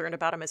I'm concerned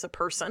about him as a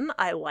person.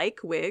 I like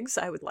Wiggs.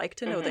 I would like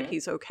to know that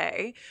he's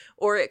okay.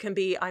 Or it can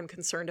be I'm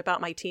concerned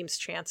about my team's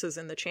chances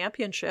in the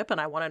championship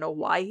and I want to know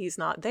why he's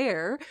not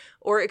there.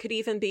 Or it could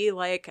even be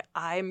like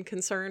I'm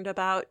concerned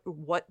about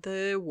what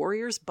the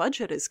Warriors'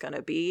 budget is going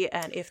to be.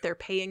 And if they're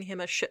paying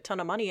him a shit ton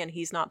of money and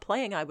he's not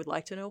playing, I would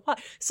like to know why.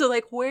 So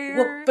like where...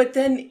 Well, but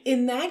then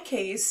in that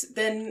case,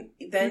 then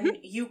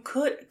you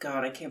could...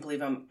 God, I can't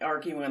believe I'm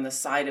arguing on the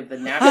side of the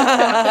national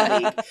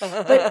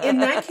But in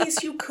that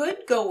case, you could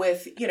go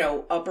with,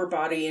 upper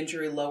body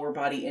injury, lower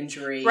body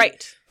injury,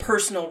 right?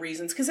 Personal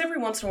reasons. Because every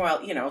once in a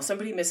while,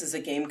 somebody misses a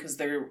game because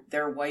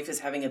their wife is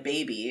having a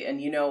baby,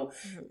 and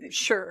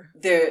sure,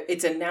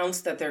 it's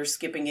announced that they're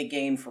skipping a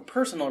game for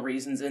personal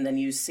reasons, and then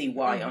you see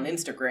why on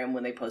Instagram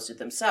when they post it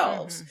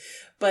themselves.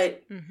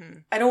 But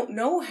I don't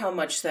know how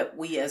much that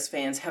we as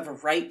fans have a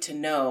right to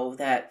know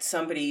that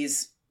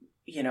somebody's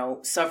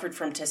suffered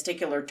from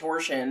testicular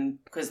torsion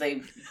because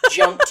they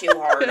jumped too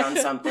hard on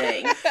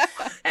something.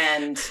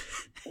 And,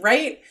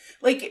 right?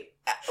 Like,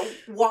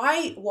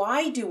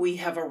 why do we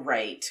have a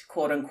right,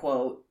 quote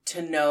unquote,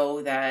 to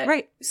know that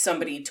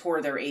somebody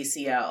tore their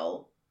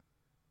ACL?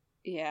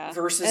 Yeah.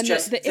 Versus and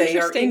just they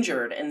are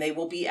injured and they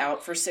will be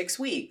out for 6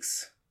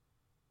 weeks.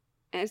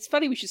 And it's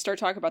funny we should start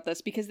talking about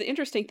this because the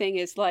interesting thing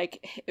is,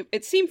 like,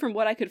 it seemed from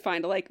what I could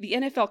find, like, the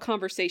NFL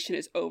conversation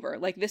is over.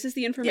 Like, this is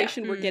the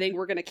information we're getting.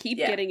 We're going to keep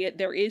getting it.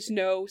 There is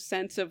no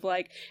sense of,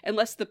 like,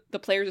 unless the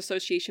Players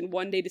Association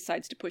one day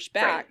decides to push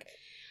back,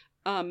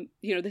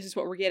 this is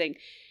what we're getting.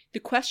 The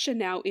question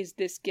now is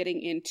this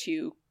getting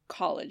into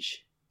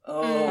college?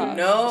 Oh,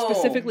 no.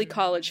 Specifically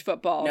college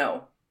football.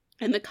 No.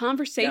 And the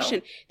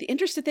conversation, the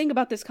interesting thing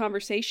about this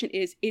conversation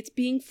is it's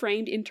being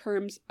framed in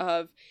terms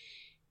of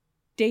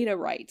data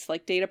rights,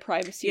 like data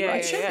privacy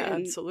rights,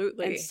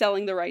 absolutely, and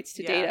selling the rights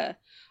to data.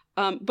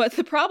 But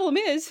the problem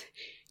is,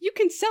 you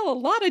can sell a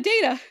lot of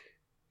data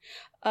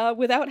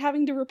without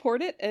having to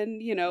report it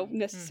and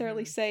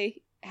necessarily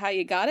say how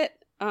you got it.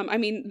 I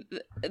mean,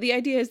 the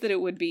idea is that it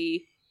would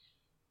be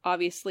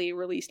obviously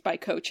released by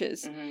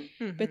coaches,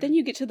 but then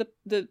you get to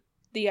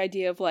the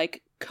idea of,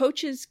 like,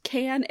 coaches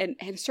can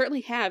and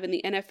certainly have in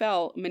the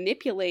NFL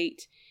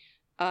manipulate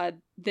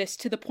this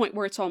to the point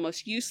where it's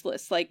almost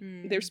useless. Like,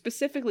 they're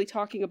specifically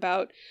talking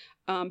about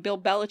Bill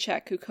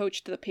Belichick, who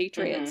coached the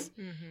Patriots.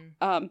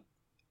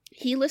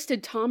 He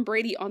listed Tom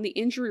Brady on the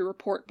injury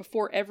report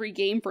before every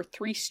game for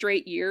 3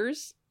 straight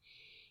years,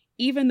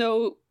 even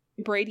though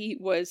Brady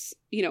was,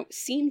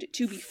 seemed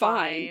to be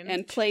fine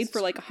and played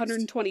for like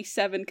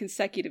 127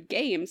 consecutive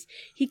games.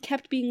 He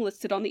kept being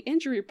listed on the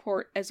injury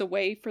report as a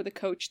way for the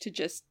coach to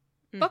just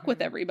fuck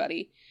with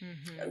everybody.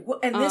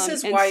 And this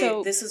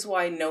is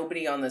why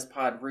nobody on this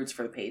pod roots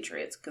for the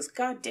Patriots, because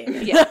god damn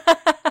it.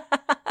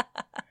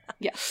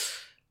 Yeah.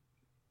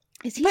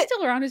 Is he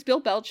still around? Is Bill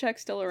Belichick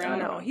still around?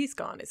 No, he's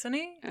gone, isn't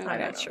he? Okay.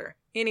 I'm not sure.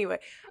 Anyway,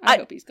 I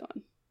hope he's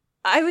gone.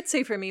 I would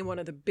say for me, one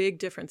of the big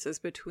differences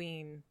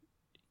between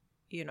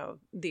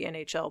the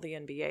NHL, the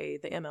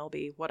NBA, the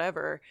MLB,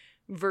 whatever,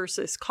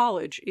 versus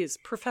college is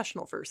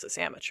professional versus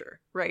amateur,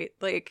 right?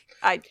 Like,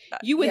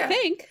 you would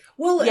think.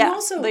 Well, and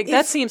also, like,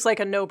 that seems like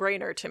a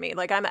no-brainer to me.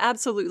 Like, I'm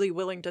absolutely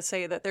willing to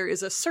say that there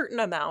is a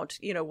certain amount,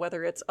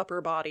 whether it's upper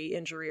body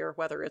injury or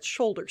whether it's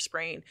shoulder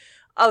sprain,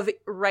 of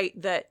right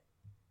that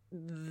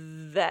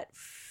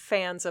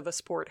fans of a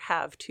sport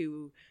have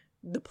to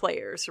the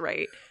players,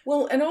 right?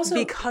 Well, and also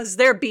because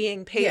they're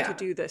being paid to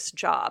do this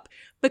job.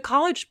 But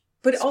college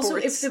also,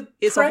 if the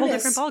it's a whole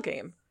different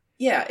ballgame.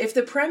 Yeah, if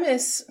the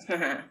premise,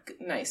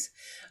 nice.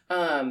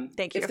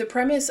 Thank you. If the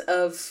premise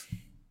of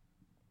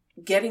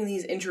getting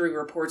these injury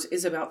reports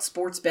is about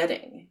sports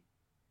betting,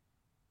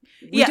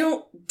 we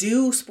don't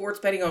do sports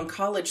betting on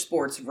college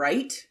sports,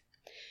 right?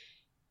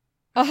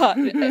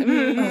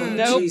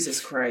 Nope. Jesus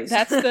Christ.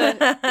 That's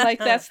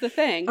the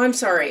thing. I'm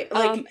sorry.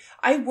 Like,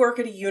 I work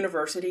at a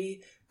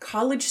university.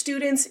 College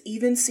students,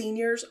 even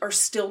seniors, are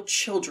still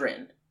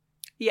children.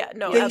 Yeah,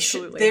 no,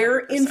 absolutely.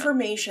 Their 100%.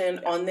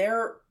 Information on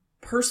their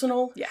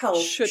personal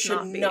health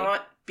should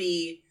not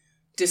be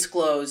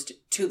disclosed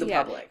to the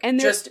public. And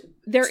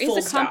there is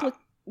a stop.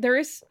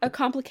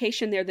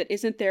 Complication there that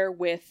isn't there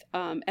with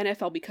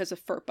NFL because of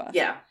FERPA.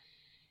 Yeah.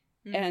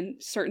 And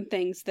certain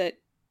things that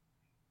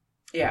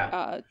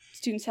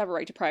students have a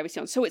right to privacy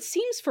on. So it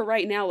seems for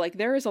right now like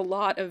there is a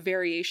lot of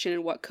variation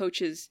in what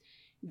coaches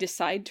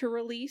decide to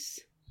release.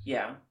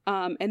 Yeah.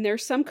 And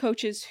there's some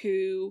coaches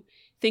who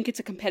think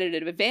it's a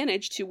competitive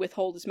advantage to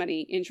withhold as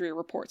many injury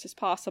reports as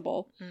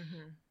possible.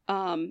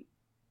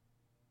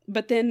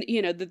 But then,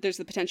 there's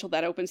the potential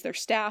that opens their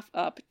staff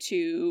up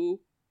to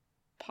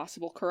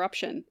possible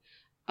corruption.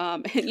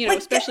 And,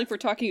 especially if we're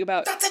talking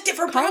about that's a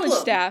different college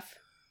problem. Staff.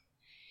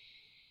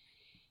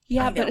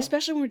 Yeah, but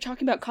especially when we're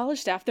talking about college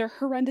staff, they're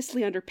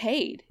horrendously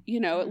underpaid.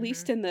 At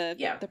least in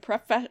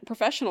the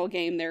professional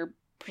game, they're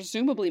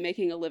presumably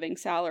making a living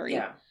salary.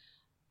 Yeah.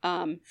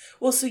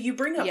 Well, so you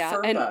bring up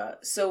FERPA.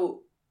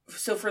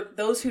 So for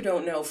those who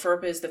don't know,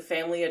 FERPA is the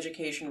Family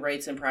Education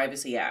Rights and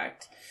Privacy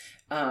Act.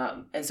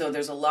 And so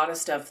there's a lot of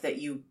stuff that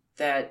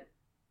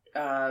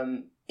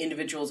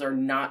individuals are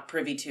not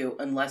privy to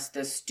unless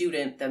the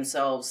student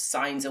themselves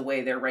signs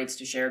away their rights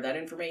to share that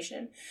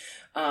information.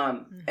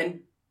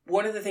 And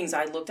one of the things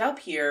I looked up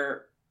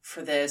here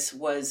for this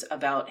was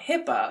about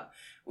HIPAA,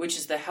 which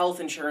is the Health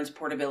Insurance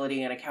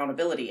Portability and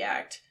Accountability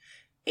Act,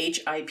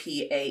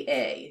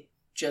 HIPAA,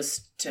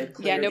 just to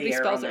clear the nobody air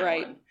spells on it that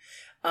right.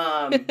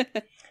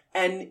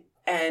 one.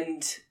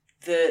 And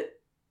the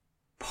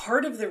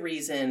part of the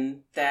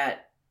reason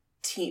that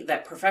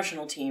that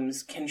professional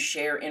teams can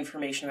share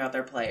information about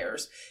their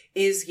players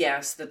is,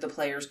 yes, that the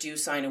players do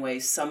sign away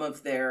some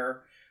of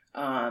their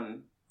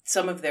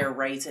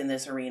rights in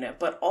this arena,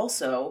 but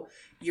also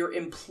your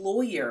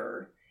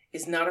employer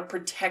is not a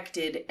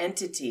protected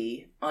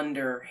entity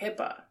under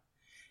HIPAA.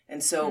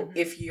 And so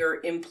if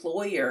your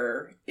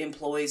employer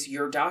employs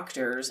your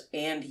doctors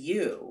and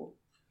your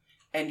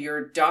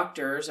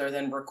doctors are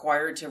then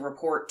required to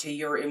report to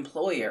your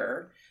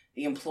employer,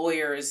 the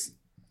employer is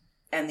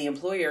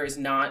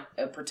not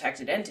a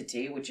protected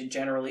entity, which it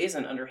generally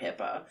isn't under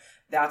HIPAA.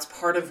 That's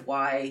part of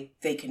why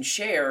they can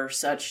share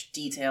such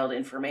detailed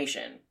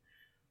information.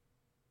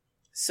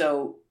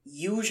 So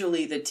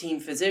usually the team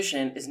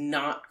physician is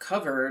not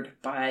covered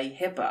by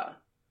HIPAA.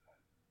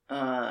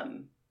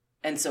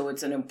 And so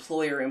it's an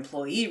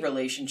employer-employee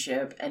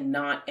relationship and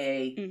not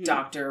a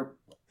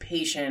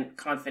doctor-patient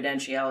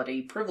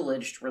confidentiality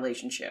privileged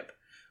relationship,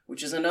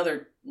 which is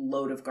another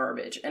load of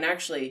garbage. And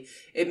actually,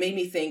 it made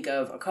me think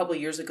of a couple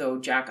years ago,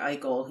 Jack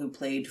Eichel, who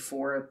played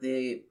for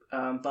the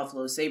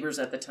Buffalo Sabres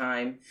at the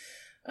time,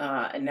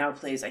 and now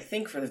plays, I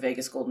think, for the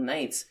Vegas Golden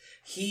Knights.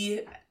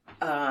 He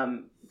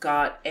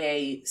got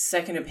a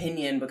second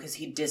opinion because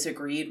he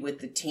disagreed with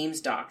the team's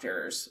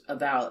doctors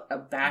about a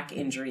back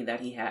injury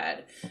that he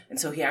had. And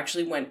so he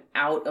actually went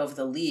out of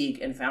the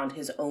league and found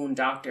his own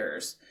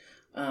doctors,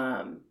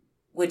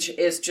 which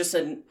is just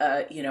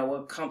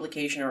a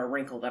complication or a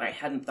wrinkle that I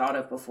hadn't thought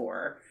of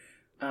before.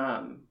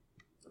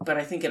 But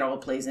I think it all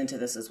plays into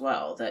this as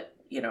well, that,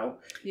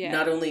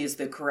 not only is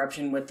the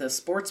corruption with the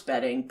sports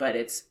betting, but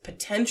it's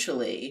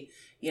potentially,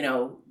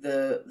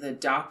 the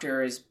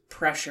doctor is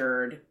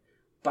pressured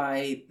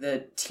by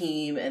the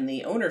team and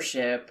the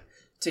ownership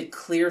to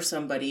clear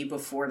somebody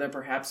before they're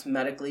perhaps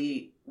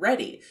medically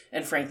ready.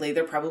 And frankly,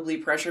 they're probably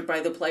pressured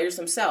by the players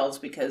themselves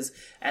because,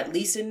 at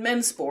least in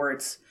men's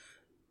sports,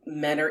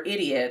 men are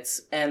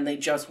idiots and they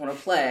just want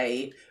to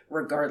play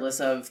regardless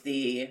of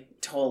the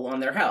toll on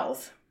their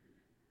health.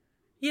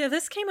 Yeah,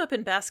 this came up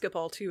in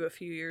basketball too a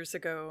few years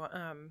ago.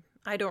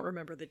 I don't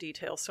remember the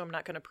details, so I'm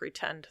not going to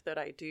pretend that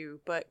I do.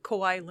 But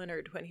Kawhi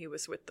Leonard, when he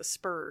was with the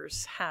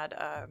Spurs, had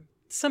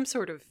some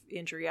sort of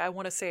injury. I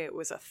want to say it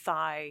was a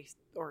thigh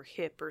or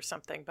hip or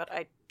something, but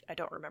I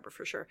don't remember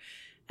for sure.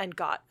 And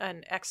got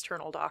an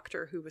external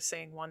doctor who was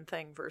saying one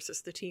thing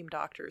versus the team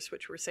doctors,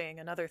 which were saying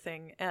another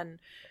thing. And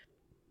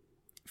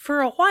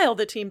for a while,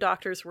 the team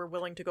doctors were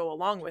willing to go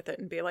along with it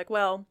and be like,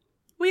 well,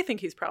 we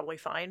think he's probably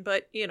fine,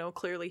 but,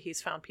 clearly he's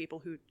found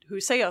people who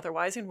say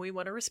otherwise, and we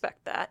want to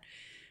respect that.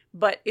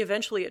 But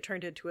eventually it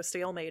turned into a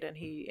stalemate, and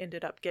he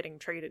ended up getting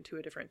traded to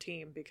a different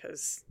team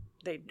because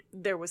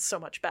there was so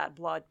much bad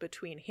blood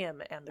between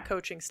him and the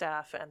coaching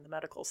staff and the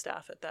medical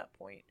staff at that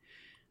point.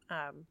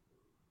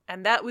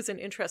 And that was an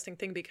interesting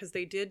thing because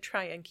they did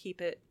try and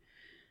keep it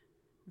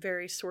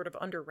very sort of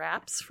under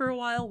wraps for a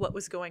while, what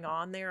was going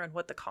on there and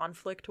what the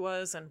conflict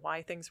was and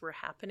why things were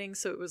happening.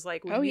 So it was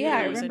like, we knew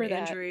it was an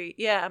injury.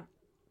 Yeah,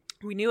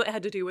 we knew it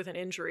had to do with an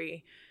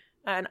injury.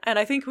 And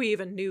I think we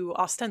even knew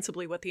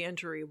ostensibly what the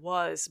injury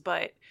was,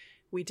 but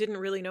we didn't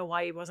really know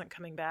why he wasn't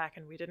coming back,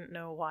 and we didn't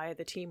know why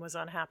the team was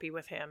unhappy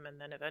with him, and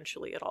then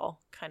eventually it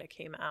all kind of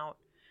came out.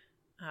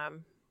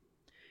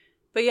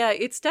 But yeah,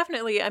 it's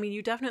definitely,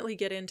 you definitely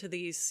get into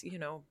these,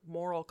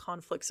 moral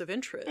conflicts of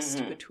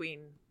interest between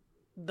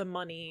the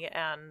money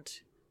and,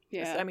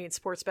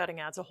 sports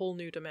betting adds a whole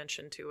new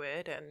dimension to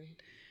it. And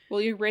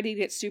well, you're ready to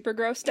get super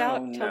grossed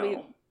out? Tell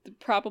me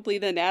probably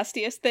the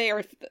nastiest thing,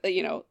 or,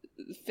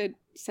 if it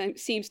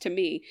seems to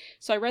me.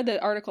 So I read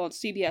the article on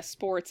CBS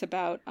Sports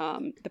about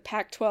the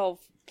Pac-12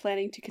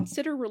 planning to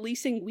consider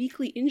releasing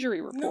weekly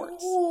injury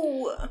reports.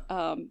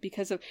 No.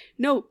 Because of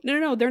no,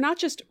 they're not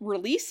just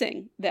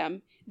releasing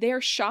them; they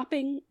are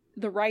shopping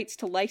the rights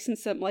to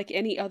license them like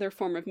any other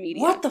form of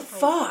media. What the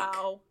fuck?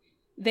 Oh, wow.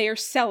 They are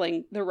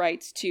selling the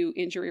rights to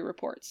injury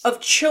reports of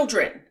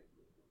children.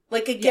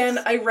 Like, again,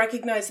 Yes. I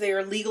recognize they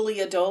are legally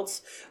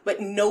adults,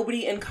 but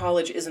nobody in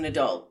college is an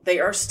adult.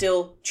 They are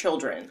still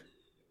children.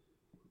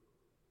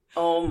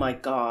 Oh my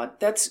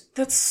God. That's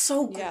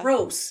so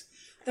gross.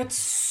 That's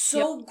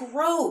so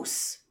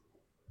gross.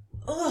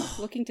 Ugh.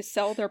 looking to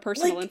sell their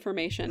personal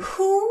information.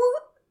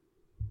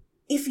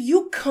 If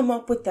you come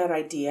up with that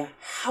idea,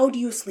 how do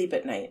you sleep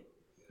at night?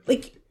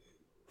 Like,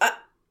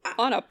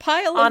 On a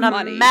pile of money.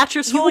 On a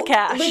mattress full of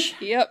cash.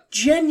 Like, Yep.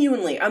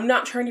 genuinely, I'm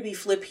not trying to be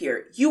flip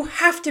here. You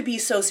have to be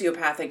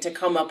sociopathic to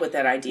come up with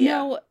that idea.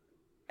 No,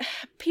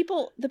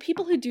 the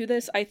people who do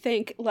this, I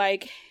think,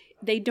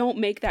 they don't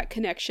make that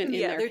connection in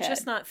their head. Yeah, they're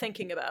just not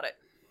thinking about it.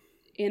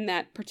 In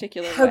that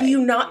particular way. How do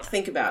you not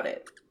think about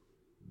it?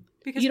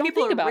 Because You don't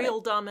people think are about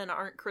real dumb and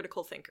aren't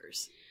critical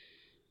thinkers.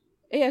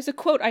 As a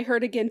quote I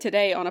heard again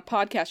today on a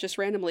podcast just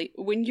randomly,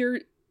 when your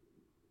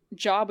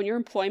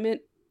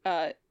employment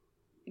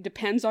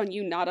depends on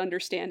you not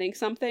understanding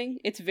something,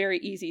 it's very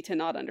easy to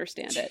not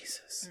understand it.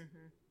 Jesus.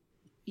 Mm-hmm.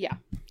 Yeah.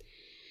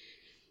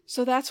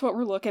 So that's what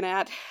we're looking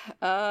at.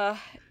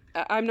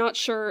 I'm not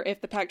sure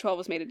if the Pac-12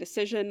 has made a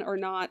decision or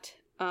not.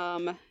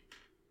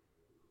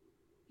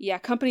 Yeah,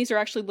 companies are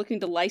actually looking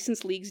to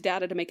license leagues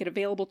data to make it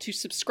available to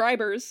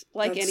subscribers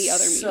like That's any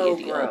other media so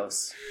deal.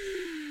 gross.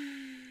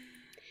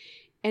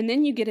 And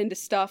then you get into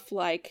stuff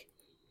like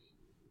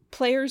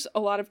players a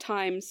lot of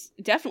times,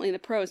 definitely in the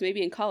pros,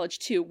 maybe in college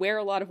too, wear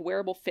a lot of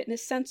wearable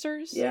fitness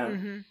sensors. Yeah.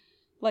 Mm-hmm.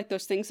 Like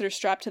those things that are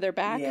strapped to their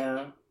back.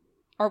 Yeah.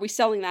 Are we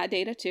selling that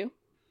data too?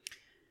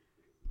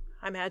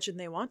 I imagine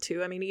they want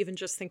to. I mean, even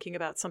just thinking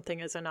about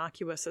something as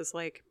innocuous as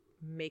like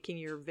making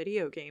your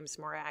video games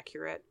more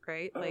accurate,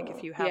 right? Like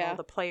if you have Yeah. all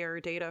the player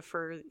data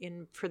for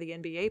the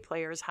NBA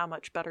players, how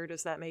much better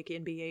does that make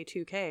NBA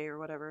 2K or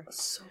whatever?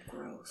 So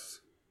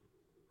gross.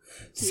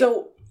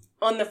 So,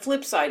 on the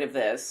flip side of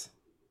this,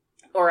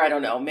 or I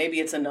don't know, maybe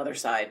it's another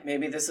side.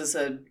 Maybe this is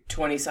a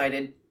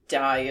 20-sided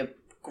die of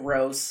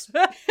gross.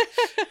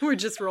 We're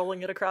just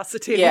rolling it across the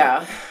table.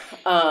 Yeah.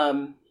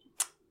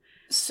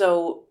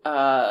 So,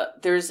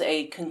 there's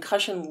a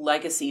Concussion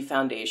Legacy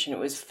Foundation. It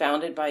was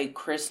founded by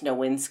Chris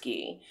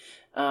Nowinski.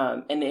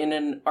 And in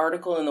an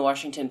article in the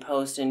Washington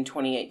Post in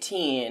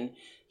 2018,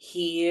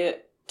 he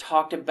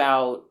talked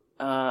about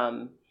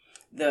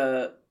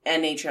the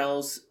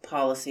NHL's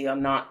policy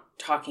on not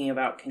talking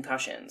about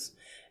concussions.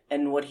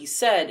 And what he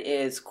said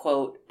is,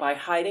 quote, by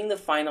hiding the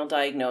final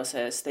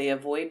diagnosis, they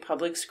avoid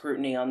public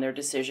scrutiny on their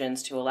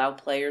decisions to allow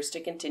players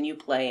to continue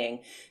playing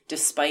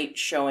despite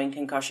showing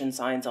concussion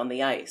signs on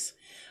the ice.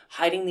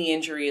 Hiding the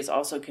injury is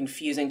also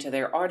confusing to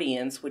their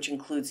audience, which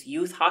includes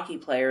youth hockey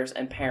players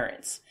and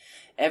parents.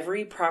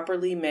 Every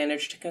properly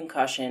managed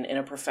concussion in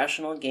a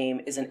professional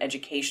game is an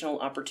educational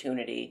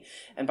opportunity,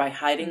 and by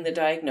hiding the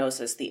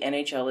diagnosis, the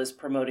NHL is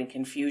promoting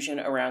confusion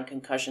around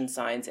concussion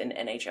signs in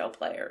NHL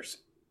players.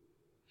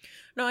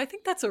 No, I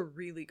think that's a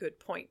really good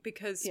point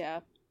because Yeah.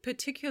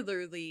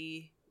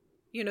 particularly,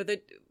 you know,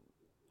 that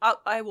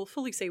I will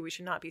fully say we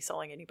should not be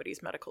selling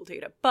anybody's medical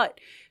data, but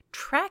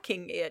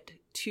tracking it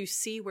to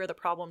see where the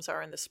problems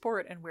are in the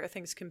sport and where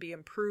things can be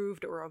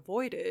improved or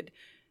avoided,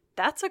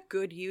 that's a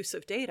good use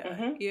of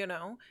data, you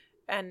know,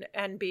 and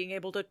being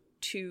able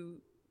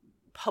to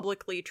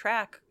publicly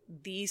track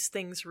these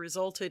things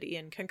resulted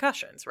in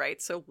concussions, right?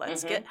 So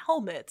let's get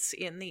helmets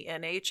in the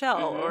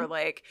NHL or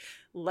like,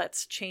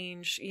 let's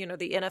change, you know,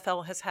 the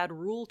NFL has had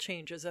rule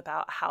changes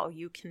about how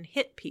you can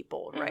hit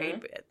people,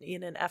 right?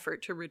 In an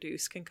effort to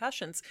reduce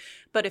concussions.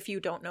 But if you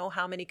don't know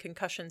how many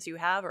concussions you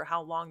have or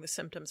how long the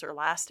symptoms are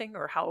lasting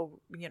or how,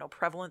 you know,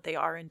 prevalent they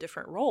are in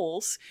different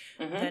roles,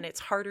 then it's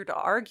harder to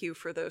argue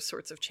for those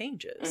sorts of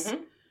changes.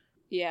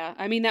 Yeah.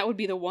 I mean, that would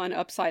be the one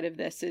upside of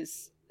this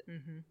is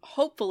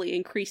hopefully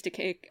increased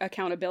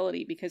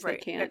accountability because they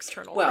can't.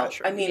 External Well,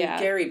 pressure. I mean, Yeah.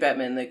 Gary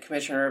Bettman, the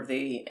commissioner of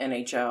the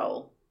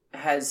NHL,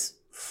 has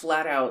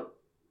flat out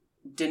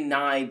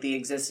denied the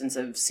existence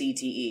of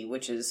CTE,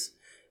 which is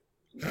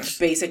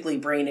basically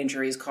brain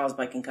injuries caused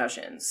by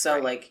concussions. So,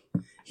 like,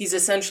 he's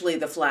essentially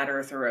the flat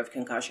earther of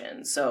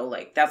concussions. So,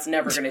 like, that's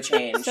never going to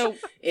change. So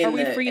in are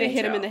we the free to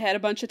hit him in NHL. the head a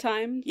bunch of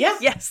times? Yeah.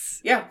 Yes.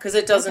 Yeah, because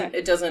it doesn't Okay.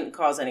 it doesn't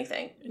cause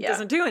anything. It Yeah.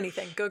 doesn't do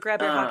anything. Go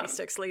grab your hockey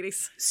sticks,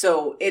 ladies.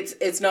 So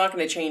it's not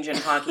going to change in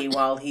hockey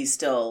while he's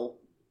still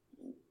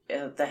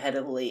at the head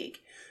of the league.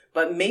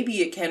 But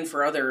maybe it can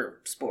for other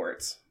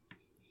sports.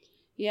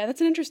 Yeah, that's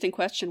an interesting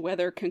question,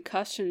 whether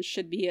concussions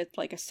should be a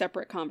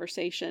separate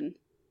conversation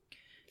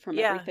from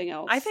everything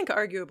else. I think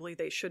arguably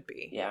they should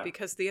be. Yeah.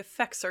 Because the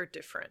effects are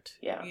different.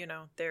 Yeah. You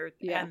know,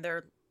 Yeah.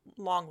 they're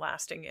long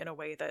lasting in a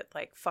way that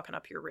like fucking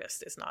up your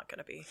wrist is not going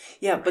to be.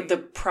 Yeah, but the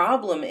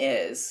problem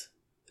is,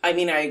 I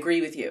mean, I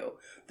agree with you.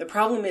 The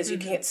problem is you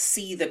can't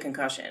see the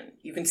concussion.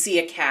 You can see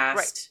a cast.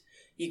 Right.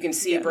 You can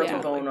see a broken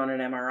Yeah. bone on an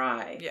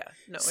MRI. Yeah.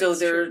 No. So it's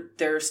true.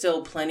 there are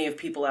still plenty of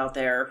people out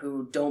there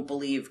who don't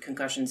believe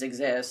concussions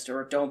exist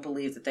or don't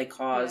believe that they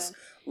cause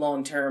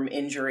long-term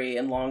injury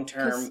and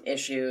long-term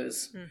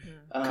issues.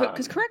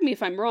 Because correct me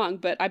if I'm wrong,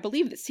 but I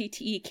believe that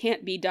CTE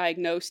can't be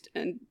diagnosed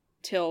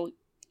until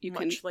you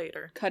much can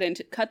later.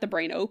 cut the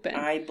brain open.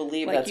 I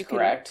believe Like, that's you can-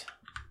 correct.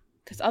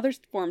 Because other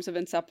forms of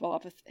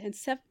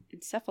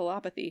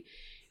encephalopathy,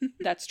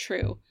 that's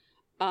true.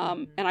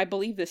 And I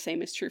believe the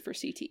same is true for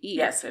CTE.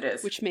 Yes, it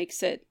is. Which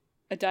makes it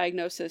a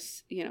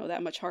diagnosis,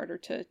 that much harder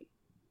to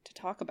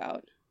talk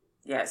about.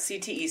 Yeah,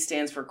 CTE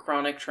stands for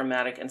chronic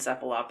traumatic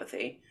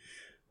encephalopathy.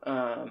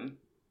 And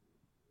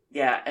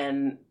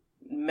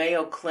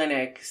Mayo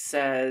Clinic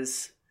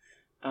says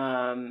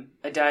a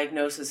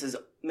diagnosis is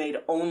made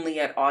only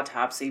at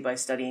autopsy by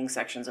studying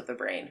sections of the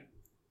brain.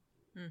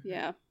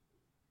 Yeah.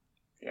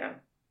 Yeah.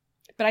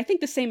 But I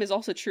think the same is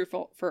also true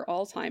for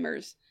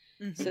Alzheimer's.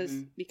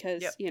 Says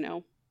because, Yep. you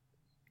can't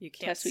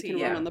tests we see.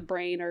 can run on the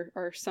brain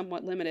are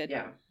somewhat limited.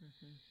 Yeah.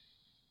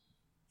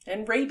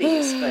 And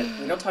rabies, but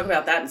we don't talk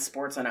about that in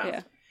sports enough.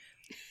 Yeah.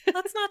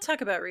 Let's not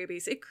talk about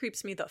rabies. It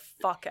creeps me the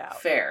fuck out.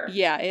 Fair.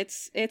 Yeah,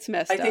 it's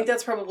messed I up. think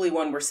that's probably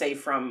one we're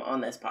safe from on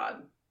this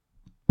pod.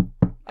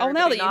 Oh,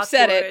 now Everybody that you've knock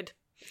said wood.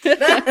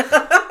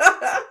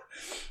 it.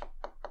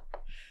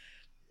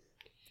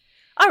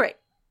 All right.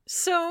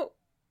 So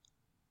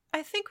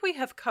I think we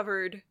have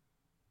covered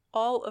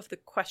all of the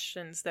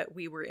questions that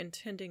we were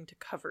intending to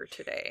cover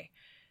today.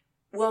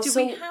 Well, Do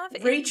so we have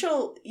any-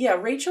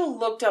 Rachel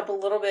looked up a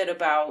little bit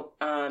about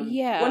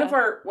one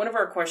of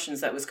our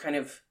questions that was kind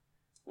of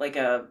like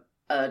a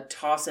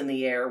toss in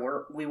the air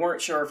where we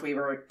weren't sure if we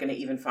were going to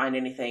even find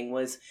anything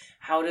was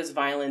how does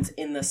violence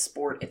in the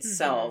sport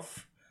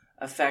itself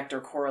affect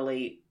or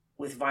correlate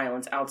with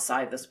violence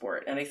outside the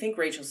sport? And I think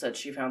Rachel said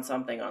she found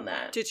something on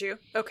that. Did you?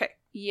 Okay.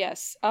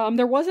 Yes.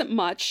 There wasn't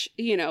much.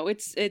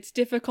 It's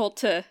difficult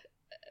to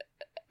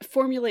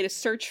formulate a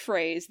search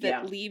phrase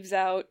that leaves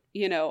out,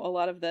 a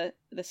lot of the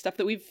stuff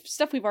that we've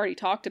already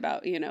talked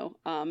about, and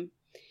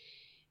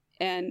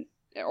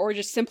or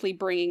just simply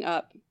bringing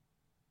up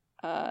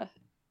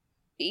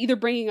either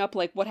bringing up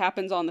like what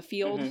happens on the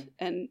field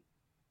and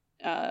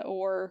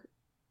or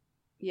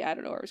I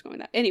don't know where I was going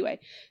with that. Anyway,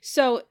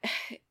 so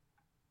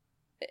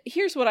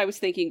here's what I was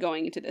thinking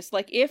going into this.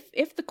 Like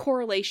if the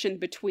correlation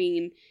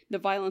between the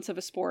violence of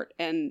a sport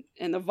and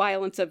the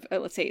violence of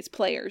let's say its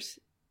players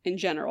in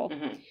general,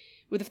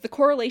 if the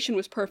correlation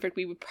was perfect,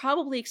 we would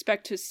probably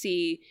expect to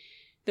see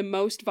the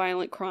most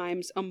violent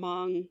crimes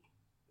among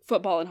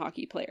football and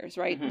hockey players,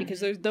 right?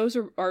 Because those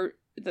are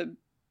the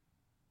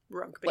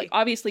rugby, like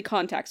obviously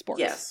contact sports.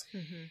 Yes.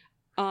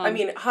 I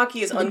mean,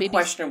 hockey is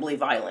unquestionably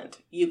violent.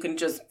 You can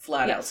just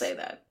flat out say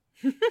that.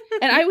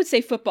 And I would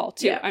say football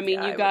too. I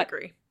mean, you've got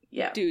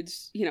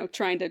dudes,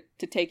 trying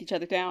to take each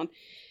other down.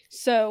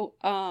 So,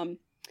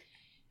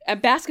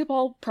 at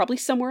basketball, probably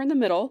somewhere in the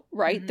middle,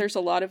 right? There's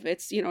a lot of,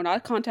 it's, not a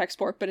contact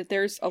sport, but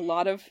there's a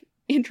lot of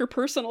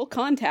interpersonal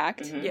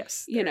contact.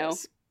 Yes.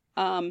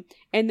 And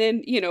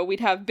then,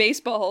 we'd have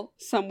baseball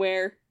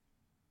somewhere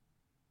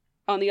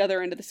on the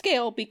other end of the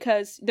scale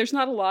because there's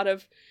not a lot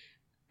of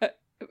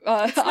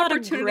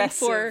opportunity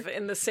for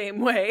in the same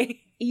way.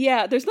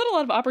 Yeah, there's not a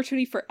lot of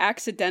opportunity for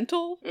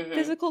accidental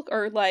physical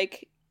or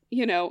like,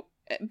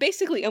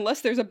 basically unless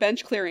there's a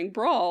bench clearing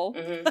brawl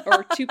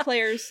or two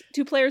players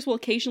will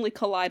occasionally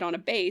collide on a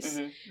base,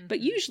 but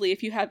usually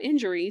if you have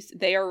injuries,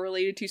 they are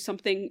related to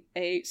something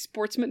a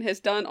sportsman has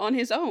done on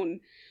his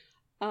own.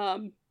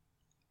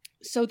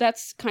 So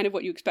that's kind of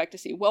what you expect to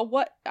see. Well,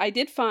 what I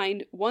did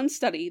find one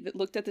study that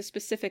looked at this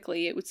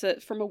specifically, it was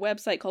from a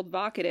website called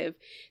Vocative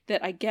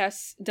that I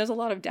guess does a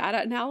lot of data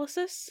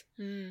analysis.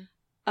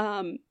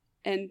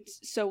 And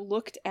so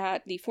looked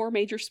at the 4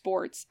 major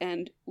sports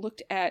and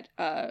looked at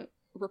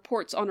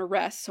reports on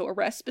arrests, so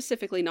arrests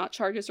specifically, not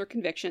charges or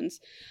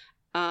convictions.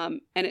 And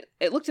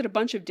it looked at a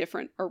bunch of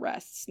different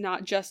arrests,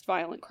 not just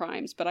violent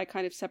crimes, but I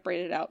kind of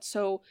separated it out.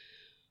 So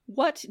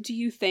what do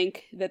you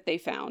think that they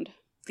found?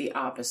 The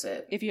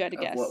opposite. If you had to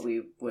guess. What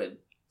we would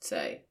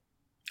say.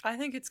 I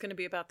think it's going to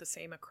be about the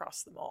same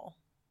across them all.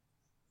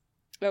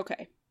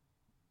 Okay.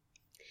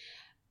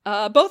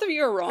 Both of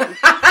you are wrong.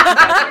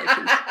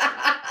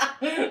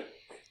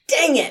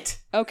 Dang it!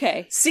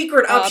 Okay.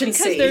 Secret option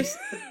C.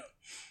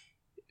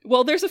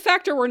 There's a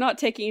factor we're not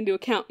taking into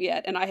account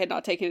yet, and I had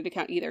not taken into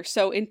account either.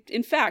 So,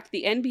 in fact,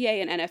 the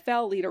NBA and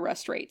NFL lead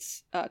arrest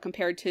rates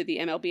compared to the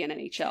MLB and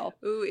NHL.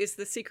 Ooh, is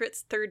the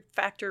secret's third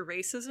factor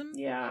racism?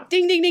 Yeah.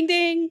 Ding, ding, ding,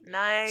 ding!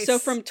 Nice! So,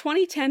 from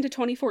 2010 to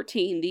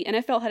 2014, the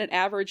NFL had an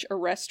average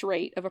arrest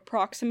rate of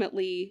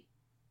approximately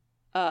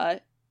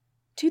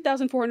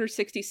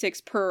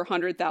 2,466 per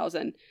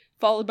 100,000,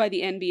 followed by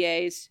the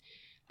NBA's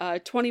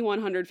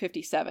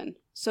 2,157.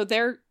 So,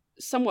 they're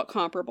somewhat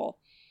comparable.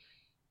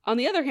 On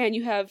the other hand,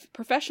 you have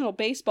professional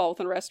baseball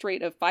with an arrest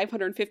rate of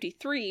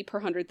 553 per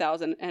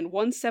 100,000 and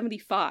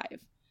 175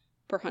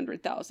 per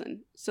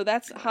 100,000. So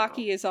that's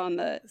hockey is on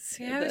the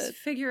I was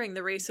figuring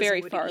the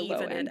racism would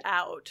even it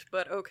out,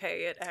 but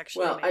okay, it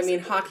actually. Well, I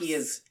mean, hockey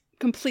is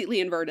completely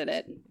inverted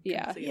it.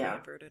 Yeah, completely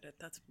inverted it.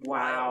 That's wow.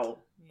 Wild.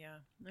 Yeah.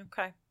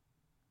 Okay.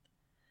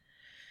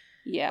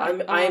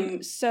 Yeah,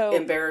 I'm so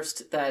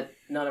embarrassed that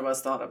none of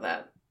us thought of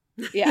that.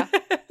 Yeah,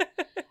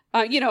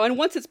 and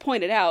once it's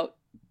pointed out.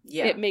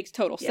 Yeah. It makes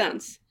total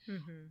sense.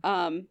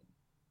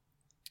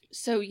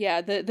 So yeah,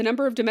 the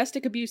number of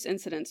domestic abuse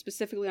incidents,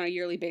 specifically on a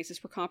yearly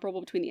basis, were comparable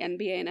between the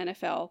NBA and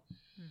NFL.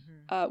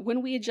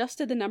 When we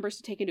adjusted the numbers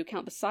to take into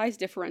account the size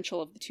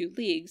differential of the two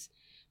leagues,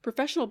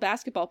 professional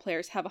basketball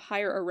players have a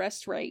higher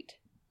arrest rate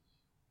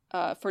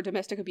for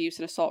domestic abuse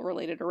and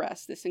assault-related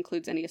arrests. This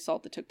includes any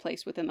assault that took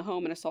place within the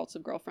home and assaults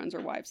of girlfriends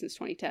or wives since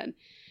 2010.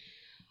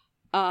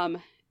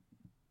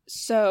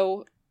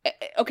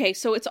 Okay,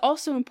 so it's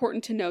also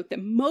important to note that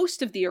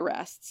most of the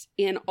arrests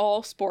in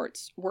all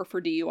sports were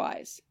for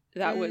DUIs.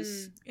 That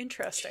was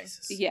interesting.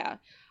 Jesus. Yeah.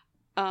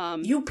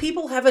 You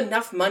people have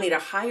enough money to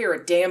hire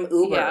a damn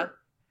Uber. Yeah.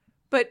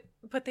 But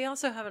they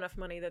also have enough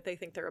money that they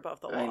think they're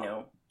above the law. I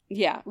know.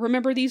 Yeah.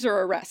 Remember, these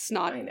are arrests,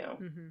 not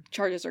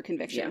charges or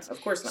convictions. Yeah,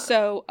 of course not.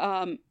 So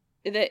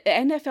the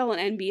NFL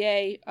and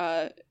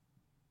NBA,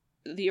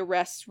 the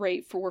arrest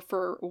rate for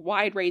a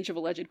wide range of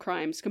alleged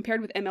crimes compared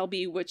with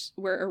MLB,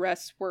 where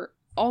arrests were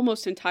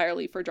almost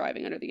entirely for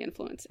driving under the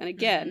influence. And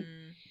again,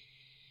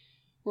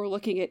 we're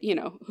looking at,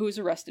 who's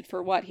arrested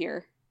for what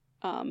here.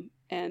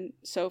 And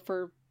so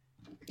for,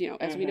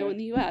 as we know in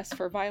the U.S.,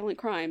 for violent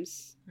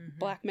crimes,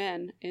 black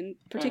men in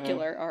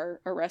particular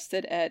are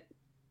arrested at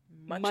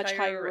much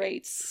higher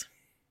rates.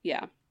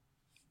 Yeah.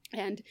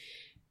 And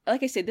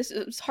like I said, this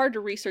is hard to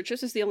research.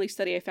 This is the only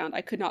study I found.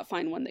 I could not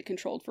find one that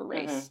controlled for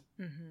race.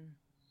 Mm-hmm.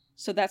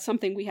 So that's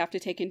something we have to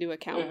take into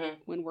account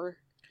when we're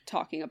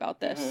talking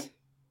about this.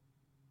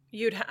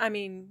 You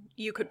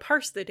could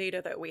parse the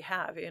data that we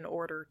have in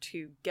order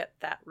to get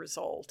that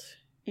result.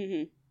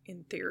 In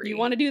theory, You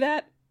want to do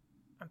that?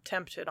 I'm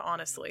tempted,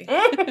 honestly,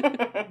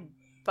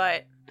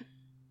 but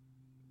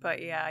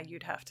yeah,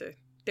 you'd have to.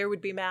 There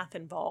would be math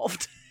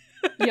involved.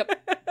 Yep.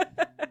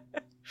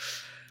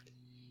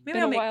 Maybe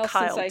Been I'll a make while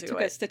Kyle since I do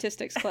took it. a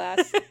statistics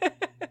class.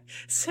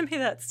 Send me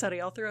that study.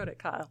 I'll throw it at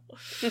Kyle.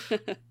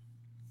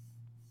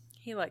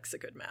 He likes a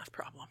good math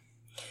problem.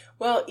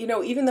 Well,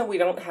 even though we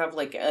don't have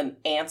like an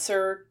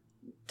answer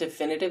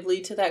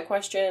definitively to that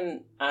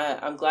question,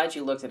 I'm glad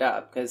you looked it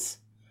up because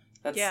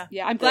that's yeah.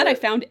 I'm glad I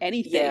found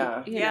anything.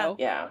 Yeah, you know?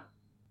 Yeah.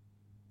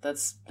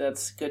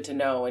 That's good to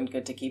know and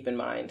good to keep in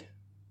mind.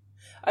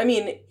 I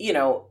mean,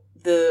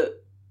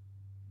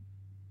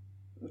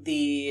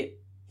 the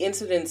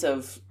incidence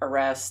of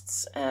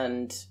arrests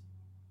and,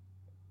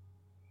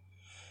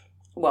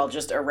 well,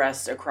 just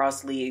arrests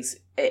across leagues,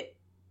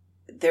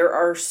 there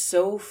are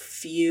so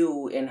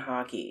few in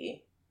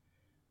hockey,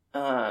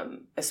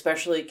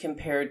 especially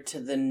compared to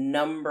the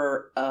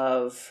number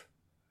of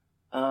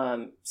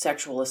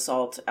sexual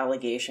assault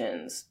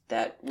allegations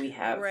that we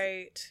have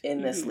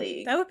in this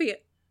league. That would be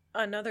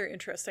another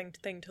interesting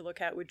thing to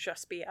look at, would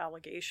just be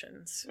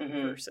allegations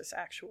versus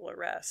actual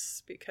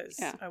arrests, because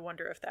I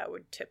wonder if that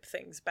would tip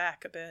things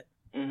back a bit.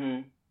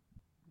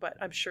 But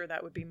I'm sure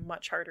that would be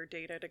much harder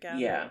data to gather.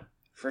 Yeah,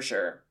 for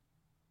sure.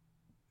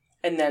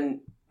 And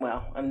then,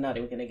 well, I'm not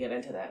even going to get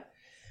into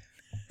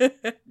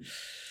that.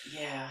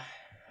 Yeah.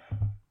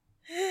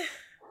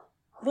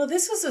 Well,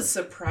 this was a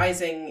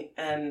surprising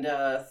and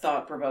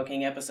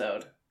thought-provoking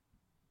episode.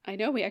 I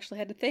know, we actually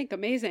had to think.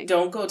 Amazing.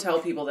 Don't go tell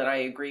people that I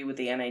agree with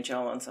the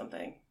NHL on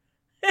something.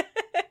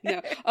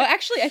 No. Oh,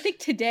 actually, I think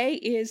today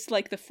is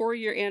like the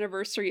 4-year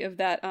anniversary of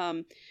that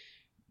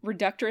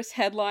Reductress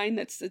headline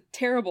that's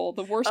terrible.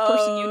 The worst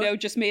person you know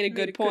just made a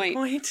good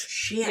point.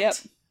 Shit. Yep.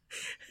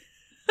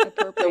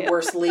 The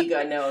worst league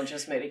I know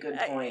just made a good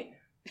point.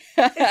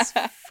 It's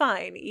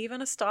fine.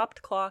 Even a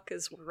stopped clock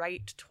is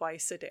right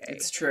twice a day.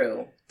 It's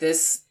true.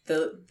 This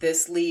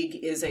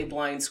league is a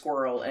blind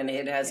squirrel, and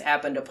it has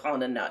happened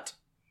upon a nut.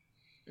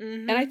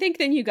 And I think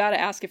then you got to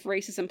ask if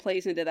racism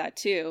plays into that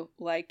too.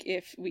 Like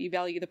if we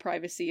value the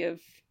privacy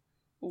of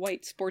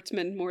white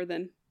sportsmen more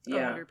than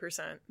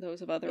 100%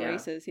 those of other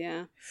races.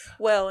 Yeah.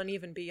 Well, and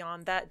even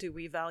beyond that, do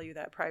we value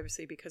that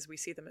privacy because we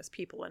see them as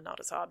people and not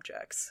as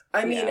objects?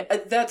 I mean,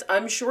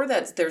 I'm sure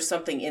that there's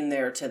something in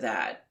there to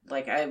that.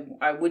 Like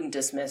I wouldn't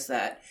dismiss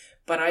that,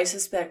 but I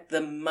suspect the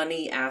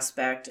money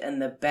aspect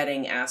and the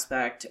betting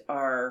aspect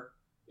are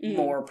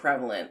more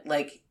prevalent.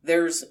 Like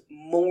there's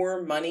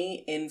more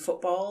money in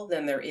football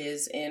than there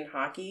is in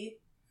hockey.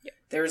 Yep.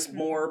 There's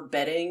more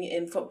betting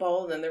in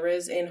football than there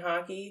is in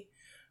hockey.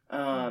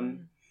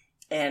 And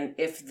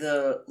if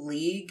the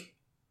league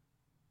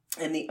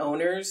and the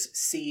owners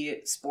see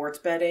sports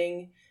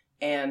betting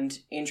and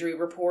injury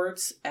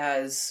reports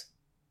as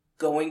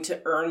going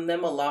to earn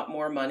them a lot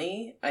more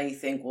money, I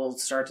think we'll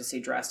start to see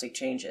drastic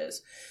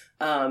changes.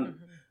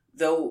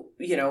 Though,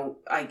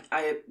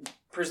 I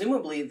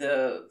presumably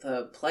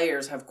the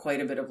players have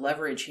quite a bit of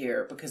leverage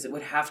here because it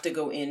would have to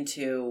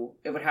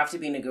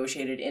be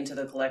negotiated into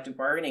the collective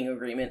bargaining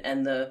agreement,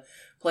 and the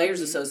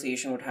Players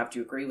Association would have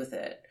to agree with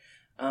it.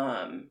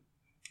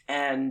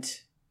 And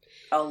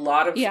a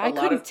lot of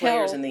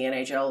players in the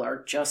NHL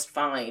are just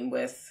fine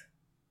with,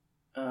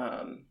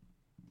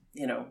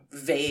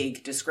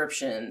 vague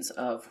descriptions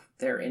of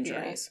their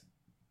injuries.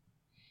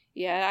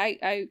 Yeah,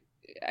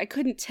 I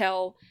couldn't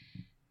tell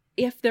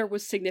if there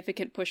was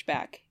significant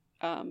pushback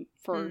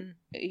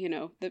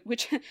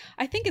which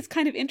I think is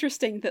kind of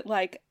interesting that,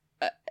 like,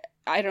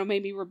 I don't know,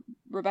 maybe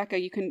Rebecca,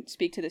 you can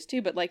speak to this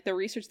too, but like the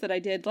research that I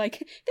did, like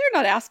they're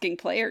not asking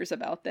players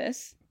about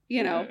this,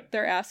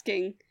 they're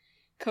asking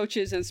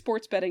coaches and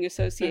sports betting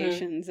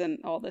associations and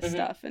all this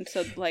stuff. And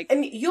so like,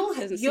 and you'll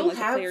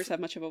have players have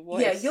much of a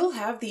voice. Yeah, you'll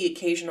have the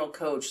occasional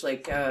coach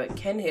like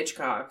Ken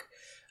Hitchcock,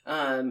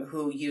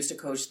 who used to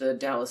coach the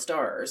Dallas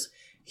Stars.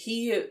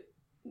 He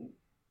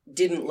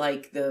didn't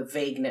like the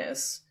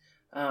vagueness.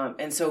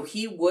 And so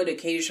he would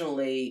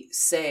occasionally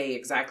say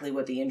exactly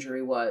what the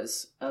injury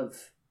was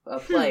of a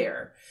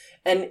player.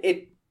 And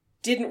it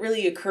didn't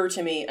really occur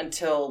to me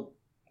until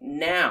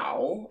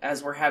now,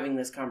 as we're having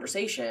this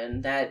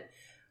conversation, that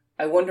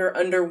I wonder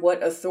under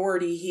what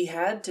authority he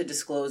had to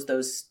disclose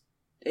those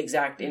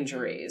exact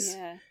injuries,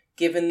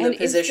 given the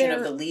position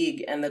of the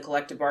league and the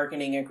collective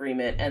bargaining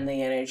agreement and the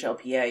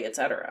NHLPA,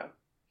 etc.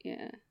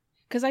 Yeah.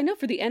 Because I know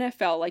for the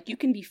NFL, like, you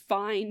can be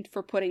fined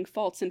for putting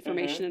false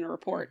information in a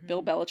report.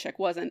 Bill Belichick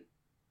wasn't,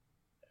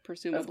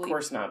 presumably. Of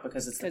course not,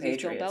 because it's the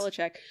Patriots. Because he's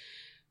Bill Belichick.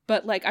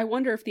 But, like, I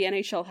wonder if the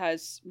NHL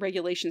has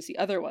regulations the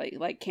other way.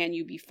 Like, can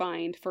you be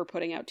fined for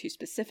putting out too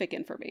specific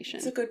information?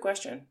 It's a good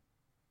question.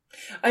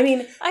 I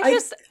mean, I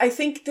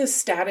think the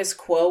status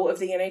quo of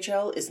the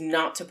NHL is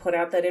not to put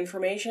out that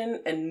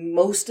information, and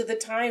most of the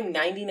time,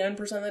 99%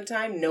 of the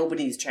time,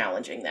 nobody's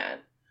challenging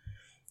that.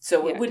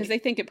 So Yeah, it would, because they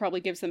think it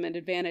probably gives them an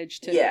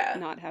advantage to Yeah.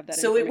 not have that.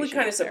 so it would information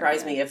kind of out there,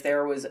 surprise yeah. me if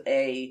there was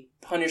a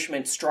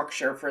punishment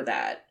structure for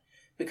that,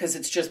 because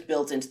it's just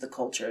built into the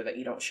culture that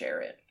you don't share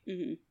it.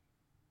 Mhm.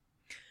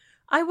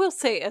 I will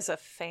say, as a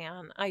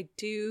fan, I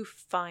do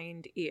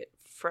find it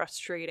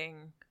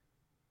frustrating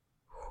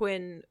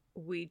when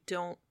we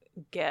don't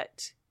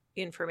get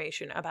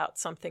information about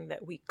something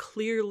that we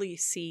clearly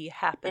see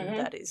happen Mhm.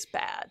 that is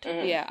bad.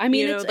 Mhm. Yeah, I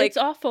mean, You know, it's like- it's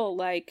awful.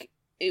 Like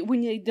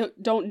when you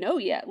don't know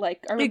yet.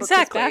 Like I remember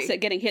Exactly. Chris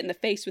Bassett getting hit in the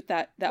face with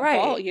that Right,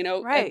 ball. You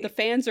know, right. the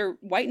fans are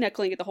white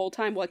knuckling it the whole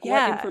time. Like,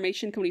 Yeah. what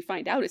information can we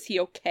find out? Is he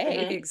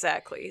okay? Mhm.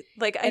 Exactly.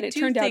 Like, And I it do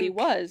turned out he think-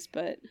 was,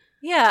 but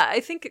Yeah, I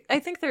think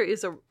there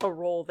is a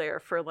role there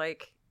for,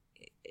 like,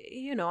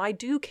 you know, I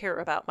do care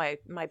about my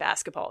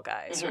basketball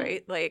guys, Mhm.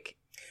 right? Like,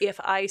 if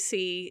I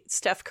see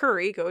Steph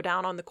Curry go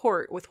down on the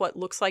court with what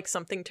looks like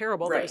something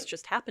terrible that has Right.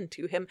 just happened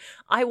to him,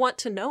 I want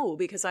to know,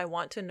 because I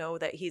want to know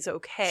that he's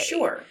okay.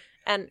 Sure.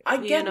 And I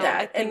you get know,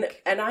 that. I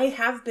think, And I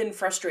have been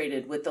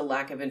frustrated with the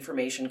lack of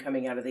information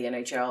coming out of the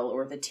NHL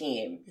or the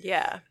team.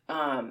 yeah,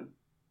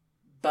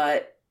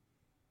 But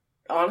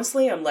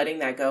honestly, I'm letting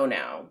that go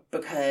now,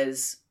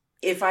 because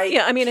if I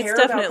yeah. I mean, it's care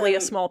about definitely a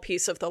them- small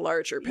piece of the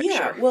larger picture.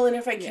 Yeah, well, and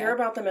if I care Yeah.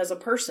 about them as a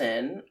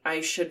person,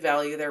 I should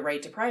value their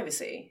right to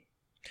privacy.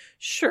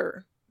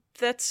 Sure,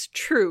 that's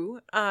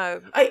true. I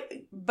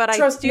But I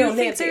Trust- do no, think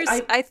Nancy, there's.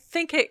 I- I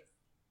think it.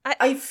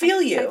 I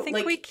feel you. I think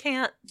like we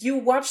can't. you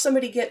watch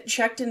somebody get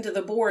checked into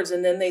the boards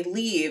and then they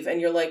leave,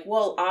 and you're like,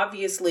 well,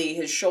 obviously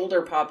his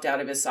shoulder popped out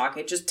of his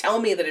socket. Just tell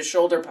me that his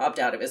shoulder popped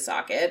out of his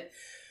socket.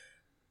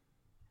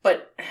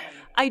 But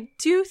I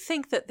do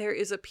think that there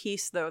is a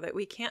piece, though, that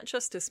we can't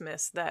just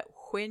dismiss, that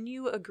when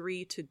you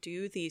agree to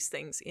do these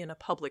things in a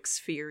public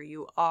sphere,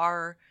 you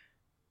are.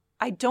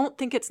 I don't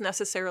think it's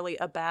necessarily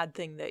a bad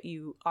thing that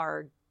you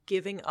are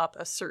giving up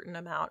a certain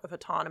amount of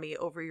autonomy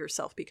over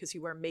yourself because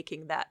you are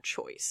making that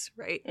choice,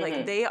 right? Like,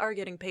 Mhm. they are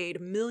getting paid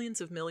millions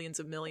of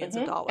Mhm.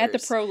 of dollars. at the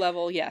pro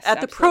level, yes,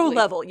 At the pro absolutely.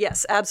 level,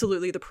 yes,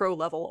 absolutely, the pro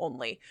level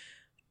only,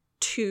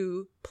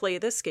 to play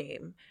this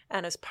game.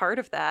 And as part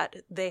of that,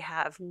 they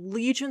have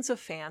legions of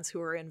fans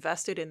who are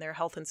invested in their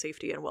health and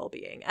safety and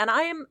well-being. And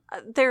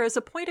there is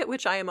a point at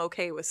which I am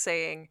okay with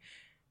saying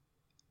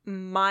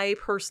my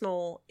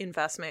personal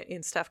investment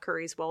in Steph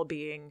Curry's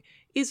well-being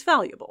is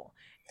valuable.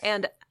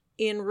 And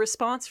in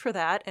response for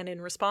that, and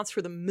in response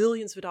for the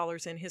millions of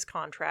dollars in his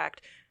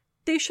contract,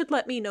 they should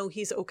let me know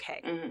he's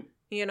okay. mhm.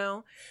 You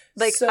know,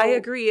 like, So- I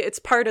agree, it's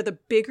part of the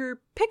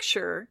bigger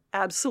picture,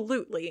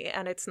 absolutely,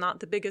 and it's not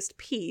the biggest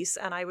piece.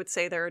 And I would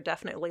say there are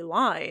definitely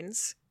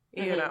lines,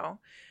 you Mhm. know,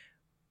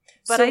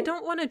 but So I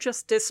don't want to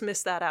just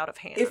dismiss that out of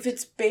hand. if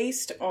it's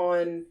based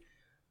on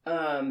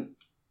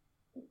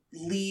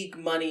league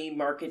money,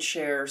 market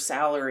share,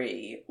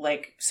 salary,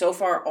 like so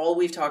far all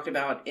we've talked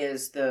about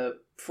is the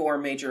 4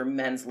 major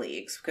men's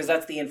leagues, because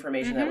that's the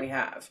information that we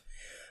have.